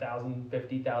 $25,000,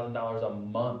 $50,000 a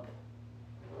month,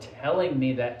 telling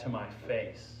me that to my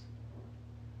face.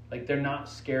 Like, they're not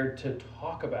scared to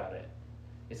talk about it.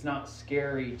 It's not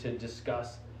scary to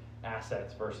discuss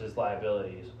assets versus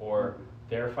liabilities or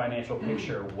their financial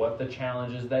picture, what the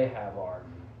challenges they have are.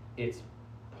 It's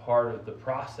part of the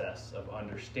process of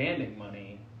understanding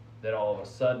money that all of a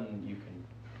sudden you can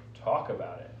talk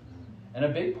about it. And a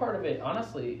big part of it,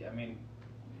 honestly,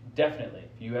 definitely,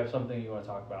 if you have something you want to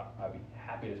talk about, I'd be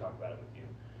happy to talk about it with you.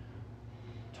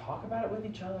 Talk about it with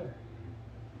each other.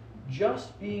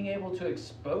 Just being able to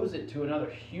expose it to another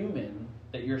human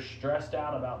that you're stressed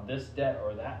out about this debt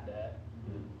or that debt,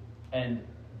 and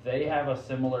they have a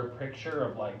similar picture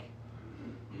of like,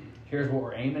 here's what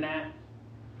we're aiming at.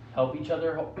 Help hold each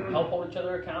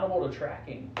other accountable to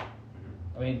tracking.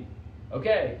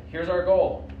 Okay, here's our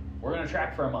goal. We're going to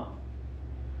track for a month.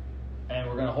 And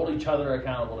we're going to hold each other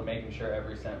accountable to making sure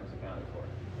every cent was accounted for.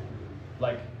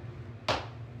 Like,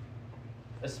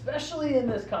 especially in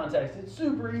this context, it's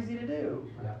super easy to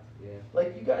do. Yeah.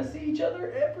 Like, you guys see each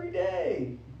other every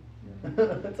day.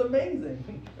 It's amazing.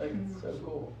 Like, it's so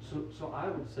cool. So I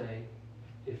would say,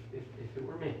 if it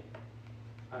were me,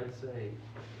 I'd say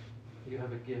you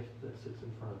have a gift that sits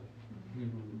in front of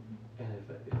you. And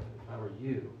if I were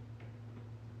you,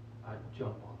 I'd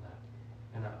jump on that.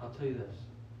 And I'll tell you this,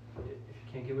 if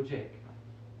you can't get with Jake,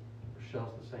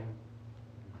 Rochelle's the same,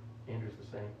 Andrew's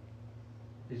the same.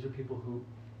 These are people who,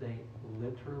 they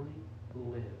literally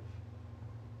live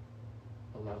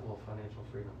a level of financial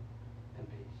freedom and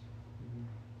peace.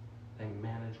 They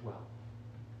manage well.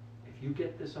 If you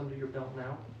get this under your belt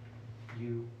now,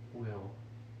 you will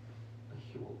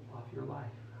love your life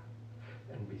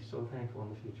and be so thankful in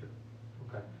the future.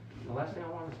 Okay. The last thing I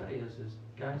want to say is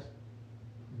guys,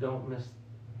 don't miss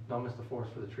the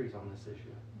forest for the trees on this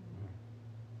issue.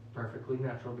 Perfectly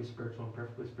natural be spiritual, and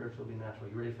perfectly spiritual be natural.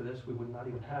 You ready for this? We would not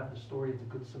even have the story of the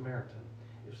Good Samaritan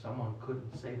if someone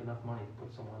couldn't save enough money to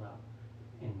put someone up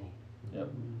in need. Yep.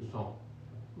 So,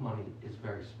 money is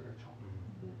very spiritual.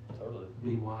 Totally.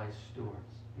 Be wise stewards.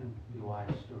 Be wise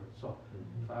stewards. So,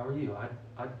 if I were you,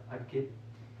 I'd get,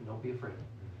 and don't be afraid,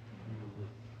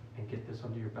 and get this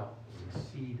under your belt.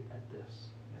 Succeed at this.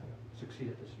 Succeed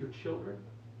at this. Your children,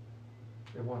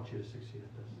 they want you to succeed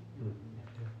at this.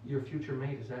 Your future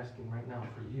mate is asking right now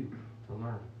for you to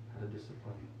learn how to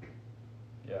discipline.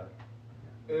 Yeah.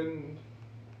 And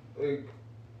like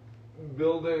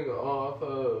building off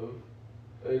of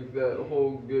like that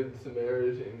whole Good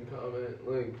Samaritan comment,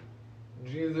 like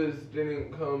Jesus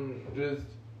didn't come just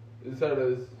to set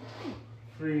us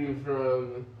free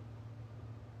from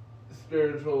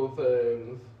spiritual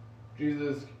things.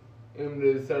 Jesus came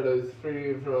to set us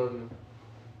free from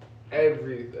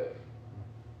everything.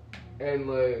 And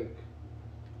like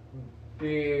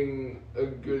being a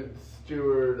good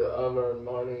steward of our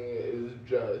money is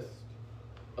just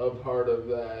a part of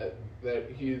that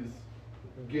he's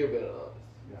given us.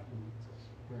 Yeah.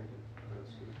 Very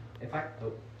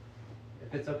good.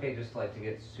 If it's okay, just like to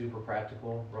get super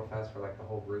practical real fast for like the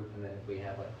whole group, and then if we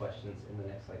have like questions in the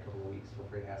next like couple of weeks, feel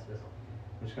free to ask us.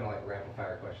 I'm just gonna like rapid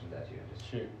fire questions at you and just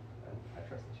shoot. I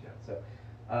trust that you have. So,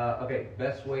 okay,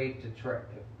 best way to track.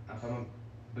 If I'm a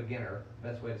beginner,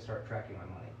 best way to start tracking my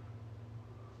money.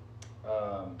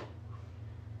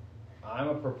 I'm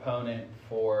a proponent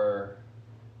for.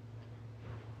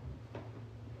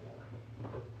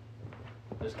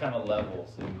 There's kind of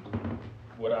levels in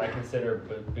what I consider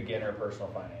beginner personal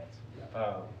finance.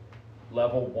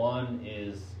 Level 1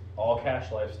 is all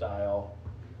cash lifestyle.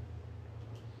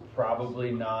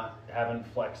 Probably haven't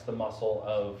flexed the muscle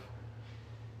of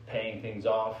paying things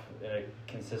off in a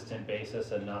consistent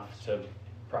basis enough to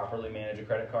properly manage a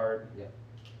credit card. Yeah.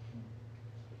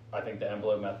 I think the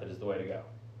envelope method is the way to go.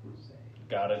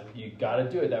 You gotta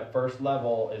do it. That first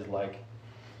level is like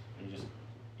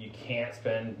you can't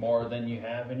spend more than you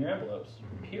have in your envelopes.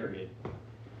 Period.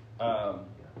 Does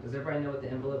everybody know what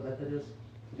the envelope method is?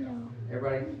 No.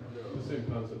 Everybody? The same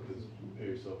concept as pay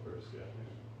yourself first,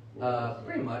 yeah.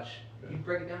 Pretty much. You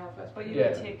break it down real fast. But you Yeah.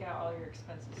 would take out all your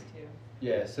expenses too.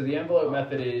 Yeah, so the envelope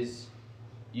method is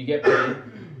you get paid,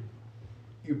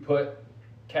 you put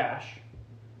cash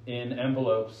in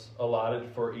envelopes allotted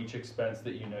for each expense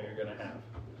that you know you're going to have.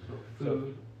 So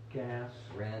food, gas,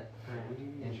 Rent,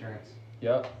 insurance.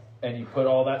 Yep. And you put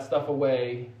all that stuff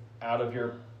away out of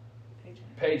your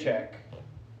paycheck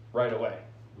right away.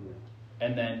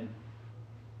 And then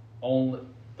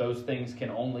those things can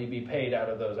only be paid out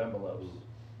of those envelopes,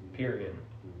 period.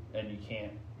 And you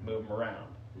can't move them around.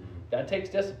 That takes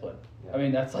discipline. Yeah. I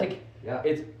mean, that's like, Yeah.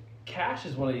 cash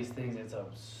is one of these things, it's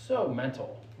so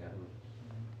mental. Yeah.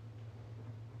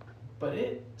 But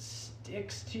it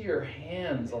sticks to your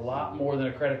hands a lot more than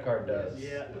a credit card does.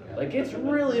 Yeah. Like, it's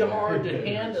really hard to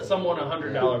hand someone a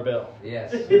 $100 bill.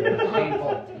 Yes.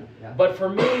 Painful. Yeah. But for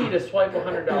me to swipe a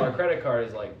 $100 credit card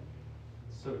is like,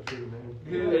 so true,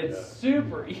 man. it's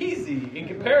super easy in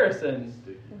comparison.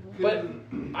 But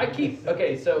I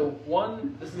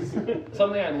this is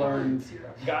something I learned,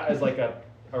 got as like a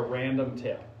random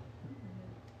tip.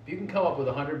 If you can come up with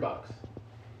 $100,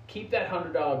 keep that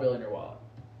 $100 bill in your wallet.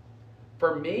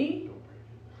 For me,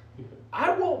 I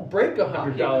won't break a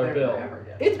 $100 bill.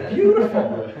 It's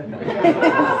beautiful.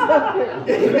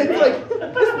 It's like,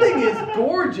 this thing is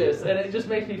gorgeous, and it just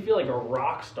makes me feel like a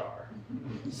rock star.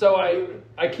 So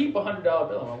I keep a $100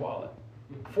 bill in my wallet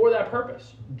for that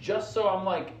purpose, just so I'm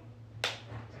like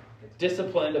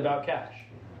disciplined about cash,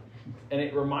 and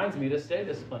it reminds me to stay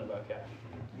disciplined about cash.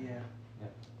 Yeah.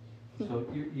 So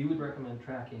you would recommend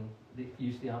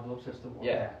use the envelope system or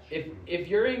Yeah, cash? if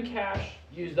you're in cash,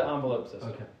 use the envelope system.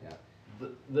 Okay. Yeah.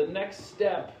 The next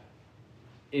step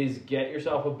is get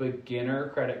yourself a beginner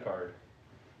credit card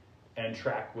and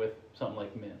track with something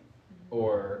like Mint.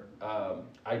 Or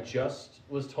I just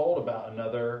was told about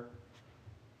another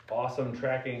awesome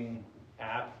tracking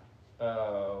app.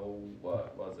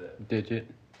 What was it? Digit.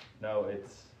 No,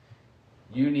 it's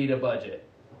You Need a Budget.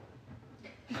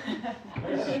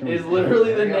 Is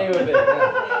literally the name of it.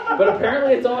 But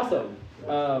apparently it's awesome.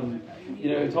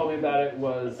 Who told me about it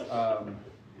was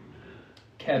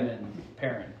Kevin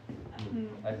Perrin.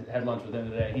 I had lunch with him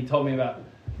today. He told me about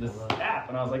this app,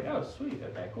 and I was like, oh, sweet,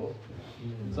 okay, cool.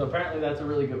 So apparently that's a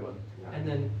really good one. And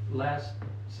then last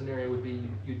scenario would be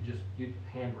you'd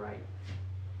handwrite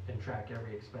and track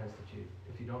every expense that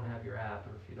if you don't have your app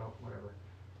or if you don't, whatever.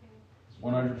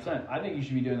 100%. I think you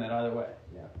should be doing that either way.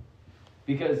 Yeah.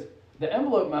 Because the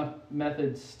envelope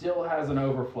method still has an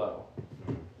overflow.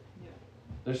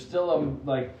 There's still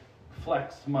a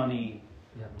flex money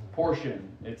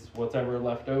portion. It's what's ever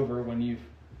left over when you've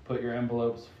put your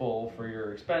envelopes full for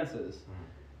your expenses.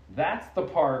 That's the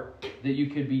part that you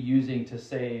could be using to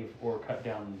save or cut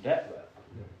down debt with.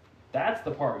 That's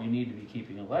the part you need to be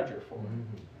keeping a ledger for.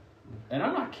 And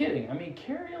I'm not kidding. I mean,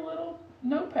 carry a little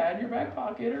notepad in your back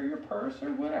pocket or your purse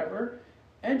or whatever,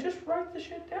 and just write the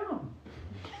shit down.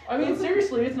 I mean,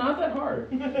 seriously, it's not that hard.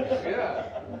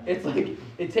 Yeah. It's like,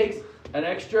 it takes an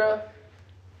extra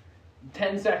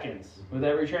 10 seconds with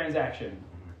every transaction.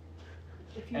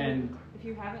 If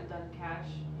you haven't done cash,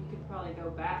 you could probably go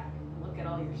back and look at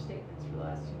all your statements for the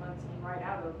last 2 months and write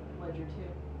out a ledger too.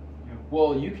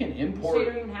 Well, you can So you import.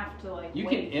 don't even have to You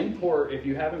wait. can import, if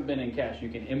you haven't been in cash, you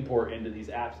can import into these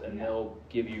apps and they'll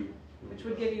give you Which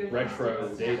would give you a retro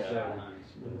decent data. snapshot.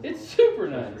 It's super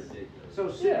nice. So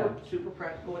super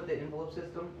practical with the envelope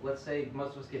system. Let's say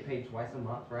most of us get paid twice a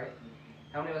month, right?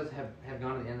 How many of us have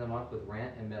gone to the end of the month with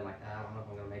rent and been like, I don't know if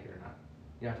I'm gonna make it or not?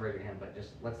 You don't have to raise your hand, but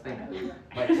just let's think.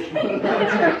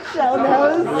 Shell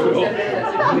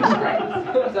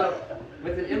So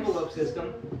with an envelope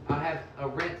system, I'll have a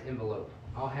rent envelope.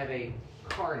 I'll have a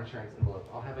car insurance envelope.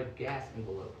 I'll have a gas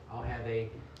envelope. I'll have a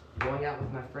going out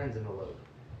with my friends envelope.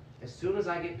 As soon as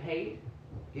I get paid,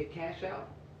 get cash out,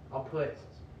 I'll put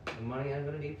the money I'm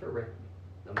going to need for rent,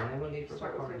 the money I'm going to need for my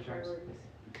Start with car your insurance, priorities.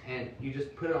 and you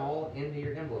just put it all into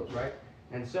your envelopes, right?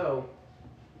 And so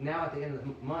now at the end of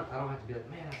the month, I don't have to be like,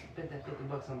 man, I spent that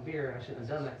 $50 on beer and I shouldn't have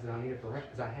done that because I don't need it for rent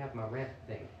because I have my rent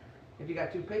thing. If you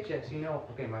got 2 paychecks, you know,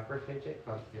 okay, my first paycheck,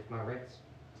 if my rent's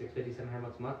 $650,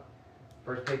 $700 a month,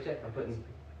 first paycheck, I'm putting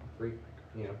 $325,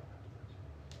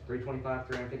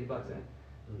 $350 in it.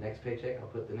 Next paycheck, I'll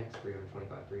put the next $325,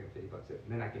 $350 in.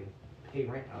 Then I can pay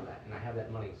rent out of that, and I have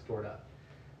that money stored up.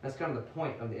 That's kind of the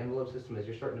point of the envelope system, is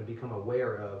you're starting to become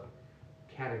aware of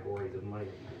categories of money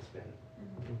that you can spend.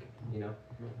 You know,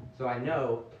 so I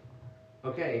know,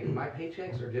 okay, my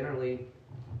paychecks are generally,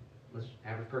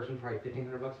 average person probably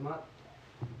 $1,500 a month.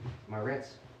 My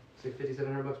rent's $650,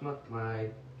 $700 a month. My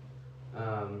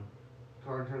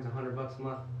car insurance $100 a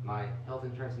month. My health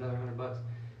insurance another $100.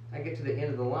 I get to the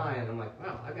end of the line, I'm like,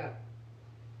 wow, I got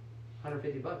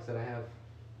 $150 that I have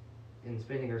in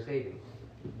spending or saving.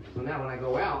 So now when I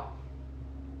go out,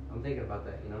 I'm thinking about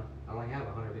that, you know. I only have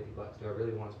 $150. Do I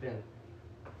really want to spend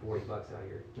 $40 out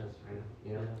here? Yes.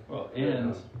 You know. Well,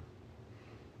 and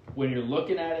when you're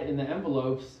looking at it in the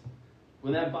envelopes,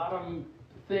 when that bottom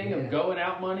thing of going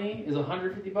out money is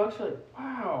 $150, you're like,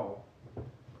 wow,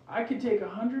 I could take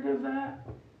 100 of that,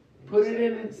 put it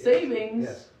in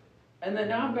savings, and then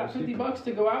now I've got $50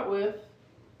 to go out with.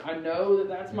 I know that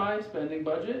that's my spending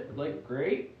budget. Like,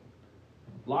 great,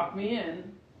 lock me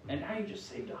in, and now you just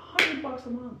saved $100 a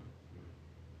month.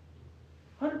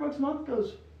 $100 a month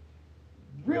goes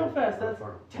real fast. That's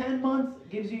 10 months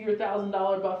gives you your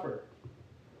 $1,000 buffer.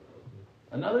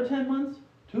 Another 10 months,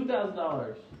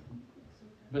 $2,000.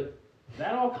 But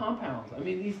that all compounds. I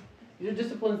mean, these are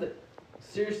disciplines that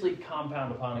seriously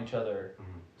compound upon each other,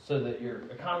 so that your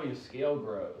economy of scale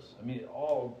grows. I mean, it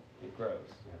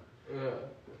grows.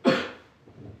 I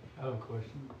have a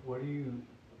question. What do you?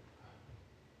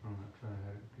 I'm not trying to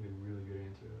get a really good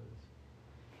answer to this.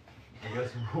 I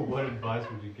guess what advice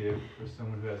would you give for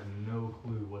someone who has no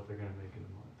clue what they're going to make in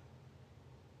a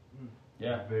month?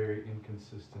 Yeah. Very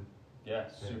inconsistent. Yeah,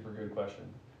 super good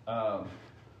question.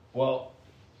 Well,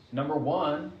 number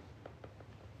one,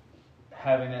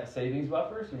 having that savings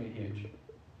buffer is going to be huge.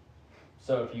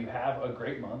 So if you have a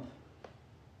great month,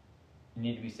 you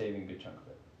need to be saving a good chunk of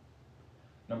it.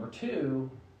 Number two,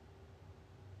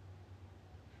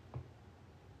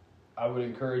 I would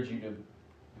encourage you to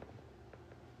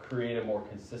create a more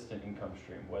consistent income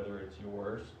stream, whether it's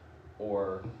yours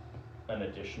or an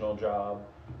additional job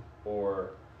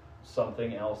or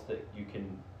something else that you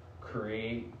can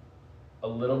create a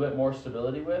little bit more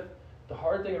stability with. The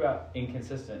hard thing about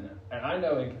inconsistent, and I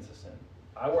know inconsistent,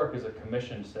 I work as a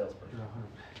commissioned salesperson.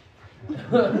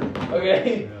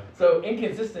 Okay? Yeah. So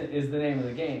inconsistent is the name of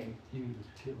the game. You need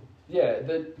to chill. Yeah,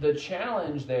 the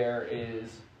challenge there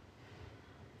is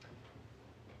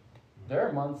there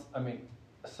are months, I mean,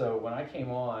 so when I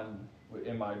came on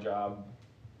in my job,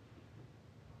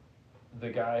 the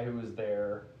guy who was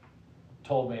there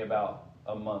told me about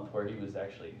a month where he was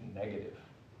actually negative.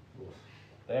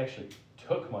 They actually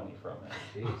took money from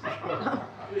him.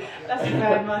 That's a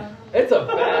bad month. It's a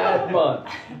bad month.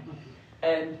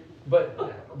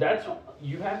 But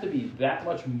you have to be that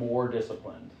much more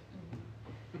disciplined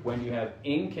when you have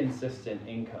inconsistent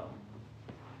income,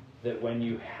 that when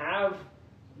you have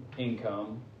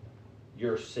income,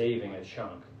 you're saving a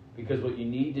chunk. Because what you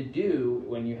need to do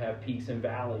when you have peaks and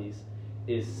valleys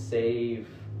is save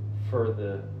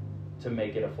to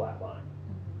make it a flat line.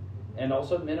 And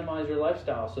also minimize your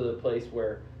lifestyle, so the place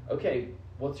where, okay,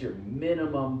 what's your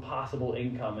minimum possible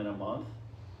income in a month?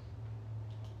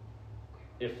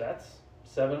 If that's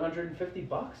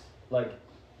 $750, like,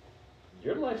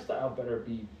 your lifestyle better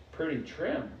be pretty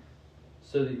trim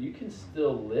so that you can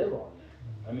still live on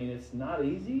that. I mean, it's not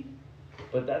easy,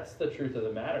 but that's the truth of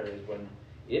the matter, is when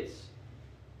if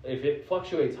it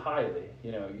fluctuates highly,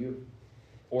 you know, you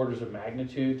orders of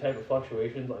magnitude type of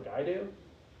fluctuations like I do,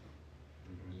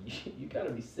 you got to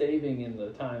be saving in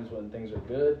the times when things are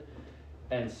good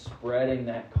and spreading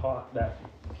that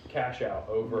cash out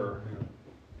over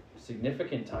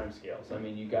significant time scales. I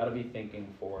mean, you got to be thinking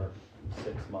for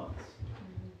 6 months,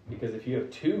 because if you have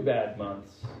 2 bad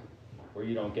months where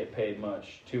you don't get paid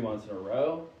much 2 months in a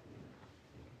row,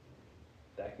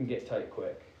 that can get tight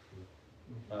quick.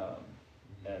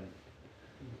 And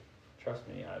trust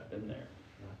me, I've been there.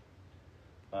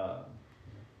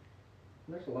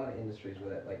 There's a lot of industries where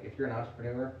that, like, if you're an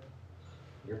entrepreneur,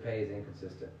 your pay is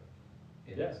inconsistent.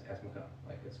 It's esmacom.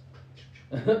 Like, it's,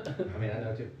 I mean, I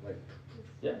know too. Like,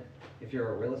 yeah. If you're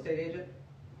a real estate agent,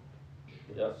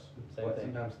 Yes, same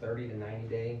thing. sometimes 30 to 90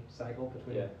 day cycle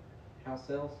between house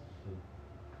sales.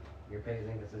 Your pay is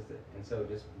inconsistent, and so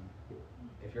just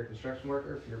if you're a construction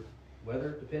worker, if you're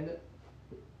weather dependent,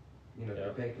 You know, Yeah.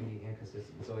 your pay can be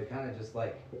inconsistent. So it kind of just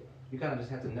like, you kind of just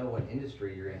have to know what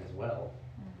industry you're in as well.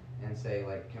 And say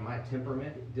like, can my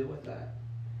temperament deal with that?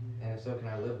 And if so, can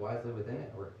I live wisely within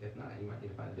it? Or if not, you might need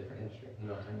to find a different industry. You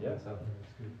know what I'm saying? Yeah. So,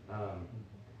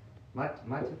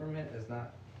 my temperament is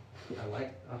not, I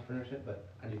like entrepreneurship, but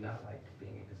I do not like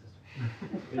being inconsistent.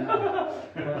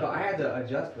 So I had to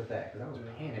adjust with that because I was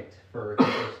panicked for the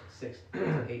first 6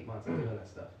 to 8 months of doing that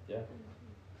stuff. Yeah.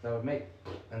 So I would make,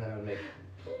 and then I would make,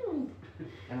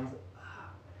 and I was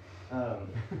like,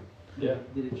 Yeah.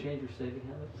 Did it change your saving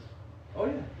habits? oh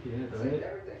yeah. Yeah, Saved right?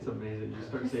 everything. It's amazing. You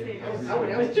start saving Saving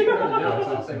everything. I was cheaper to do it, so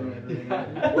I was saving everything.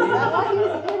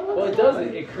 Well, it does.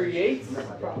 It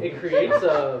creates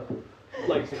a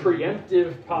like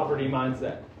preemptive poverty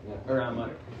mindset around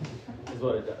money. Is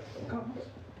what it does.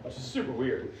 Which is super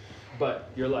weird. But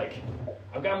you're like,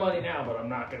 I've got money now, but I'm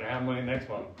not gonna have money next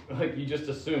month. Like you just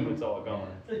assume it's all gone.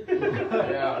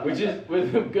 Yeah. Which is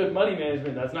with good money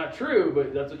management, that's not true,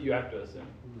 but that's what you have to assume.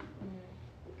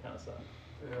 Kind of sucks.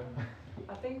 Yeah.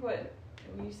 I think when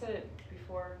you said it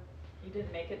before, you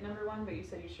didn't make it number one, but you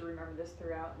said you should remember this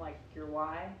throughout, like your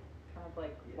why, kind of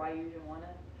like why you even want to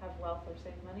have wealth or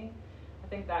save money. I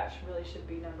think that really should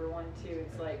be number one too.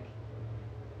 It's like,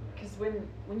 because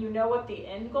when you know what the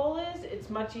end goal is, it's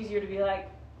much easier to be like,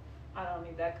 I don't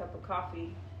need that cup of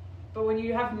coffee. But when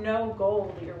you have no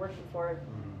goal that you're working for,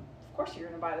 of course you're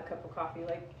going to buy the cup of coffee.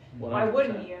 Like, why 100%.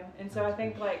 wouldn't you? And so I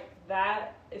think like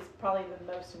that is probably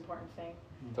the most important thing.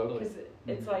 Totally. Because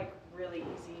it's like really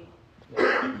easy.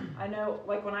 I know,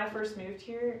 like when I first moved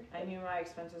here, I knew my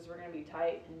expenses were going to be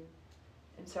tight,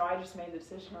 and so I just made the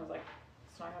decision. I was like,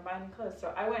 it's not going to buy any clothes.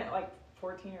 So I went like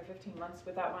 14 or 15 months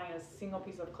without buying a single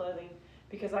piece of clothing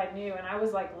because I knew, and I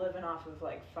was like living off of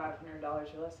like $500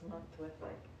 or less a month with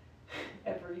like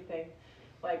everything.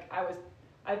 Like I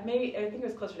think it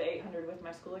was closer to 800 with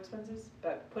my school expenses,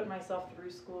 but putting myself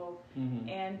through school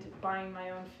and buying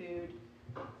my own food,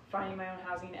 finding my own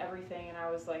housing, everything. And I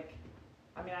was like,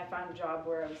 I mean, I found a job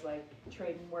where I was like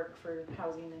trading work for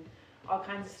housing and all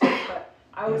kinds of stuff, but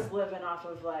I was living off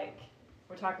of like,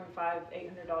 we're talking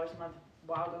 $800 a month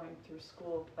while going through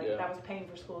school. Like that was paying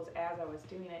for schools as I was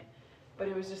doing it. But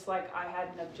it was just like I had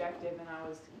an objective and I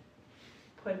was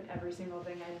putting every single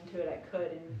thing into it I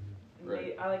could, and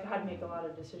I like had to make a lot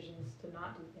of decisions to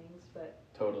not do things, but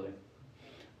Totally.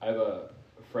 I have a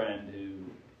friend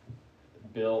who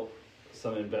built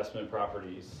some investment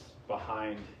properties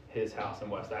behind his house in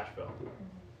West Asheville.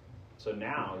 So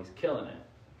now he's killing it.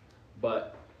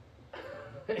 But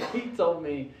he told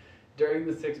me during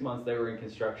the 6 months they were in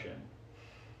construction,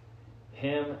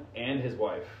 him and his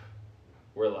wife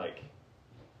were like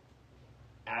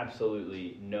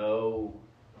absolutely no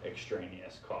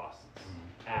extraneous costs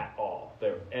at all.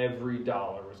 Every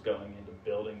dollar was going into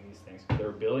building these things. They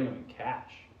were building them in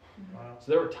cash. Wow.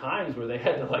 So there were times where they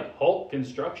had to like halt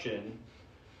construction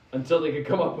until they could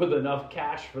come up with enough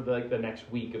cash for the next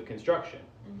week of construction.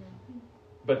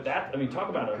 But that, I mean, talk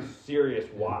about a serious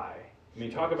why. I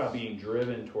mean, talk about being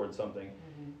driven towards something.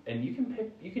 And you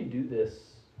can do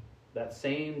this, that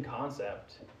same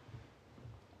concept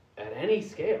at any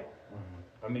scale.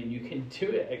 I mean, you can do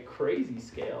it at crazy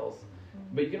scales,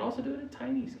 but you can also do it at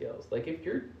tiny scales. Like if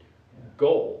your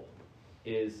goal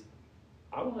is,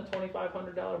 I want a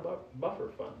 $2,500 buffer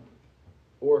fund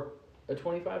or a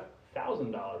 $25,000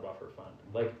 buffer fund.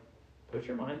 Like, put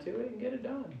your mind to it and get it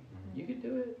done. You could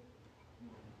do it.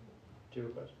 Do you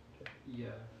have a question? Yeah.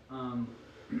 Trying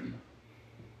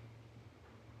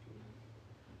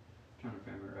to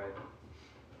frame it right.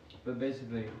 But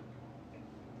basically,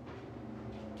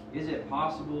 is it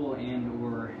possible and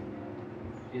or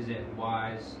is it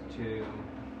wise to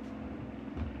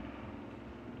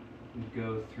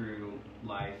go through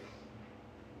life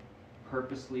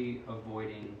purposely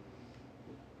avoiding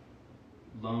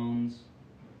loans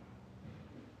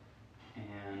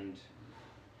and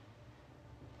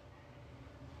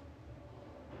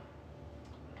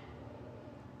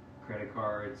credit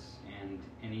cards and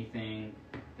anything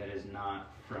that is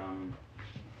not from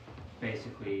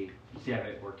basically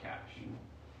debit or cash?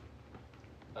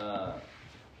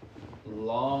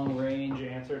 Long range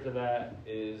answer to that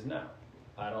is no.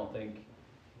 I don't think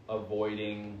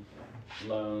avoiding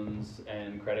loans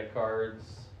and credit cards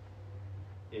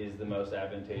is the most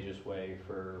advantageous way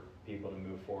for people to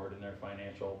move forward in their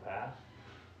financial path.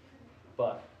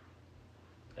 But,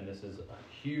 and this is a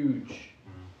huge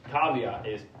caveat,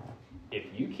 is if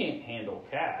you can't handle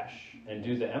cash and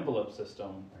do the envelope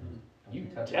system, you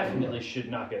definitely should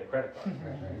not get a credit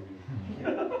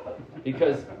card.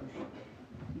 Because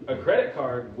a credit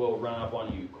card will run up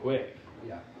on you quick.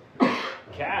 Yeah.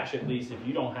 Cash, at least, if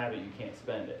you don't have it, you can't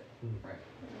spend it. Right.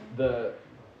 to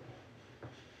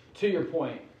your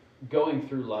point, going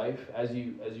through life as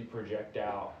you project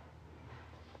out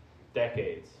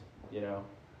decades, you know,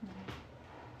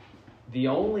 the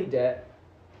only debt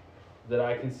that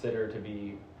I consider to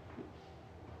be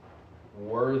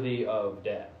worthy of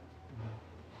debt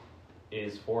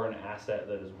is for an asset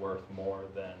that is worth more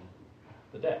than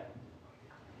the debt.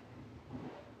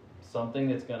 Something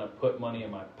that's going to put money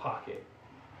in my pocket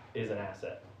is an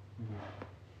asset.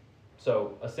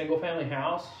 So a single family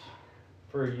house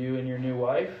for you and your new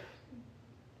wife,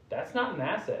 that's not an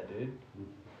asset, dude.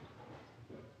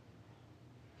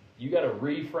 You got to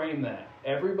reframe that.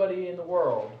 Everybody in the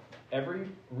world, every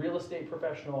real estate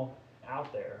professional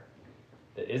out there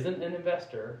that isn't an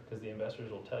investor, because the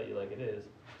investors will tell you like it is,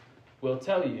 will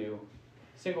tell you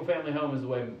single family home is the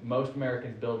way most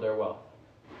Americans build their wealth.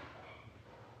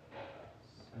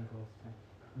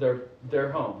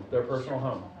 Their home, their personal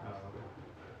home.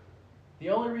 The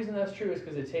only reason that's true is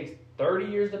because it takes 30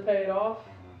 years to pay it off,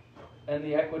 and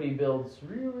the equity builds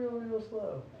real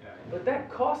slow. But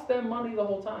that cost them money the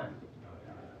whole time.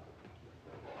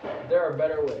 There are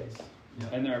better ways,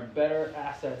 and there are better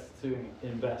assets to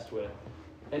invest with,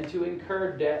 and to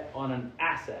incur debt on an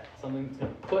asset, something that's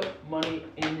going to put money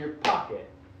in your pocket.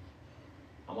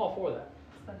 I'm all for that.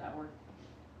 It's the net worth.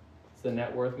 It's the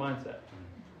net worth mindset.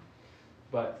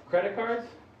 But credit cards,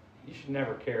 you should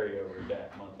never carry over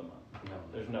debt month to month. No.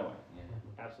 There's no way.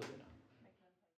 Yeah. Absolutely not.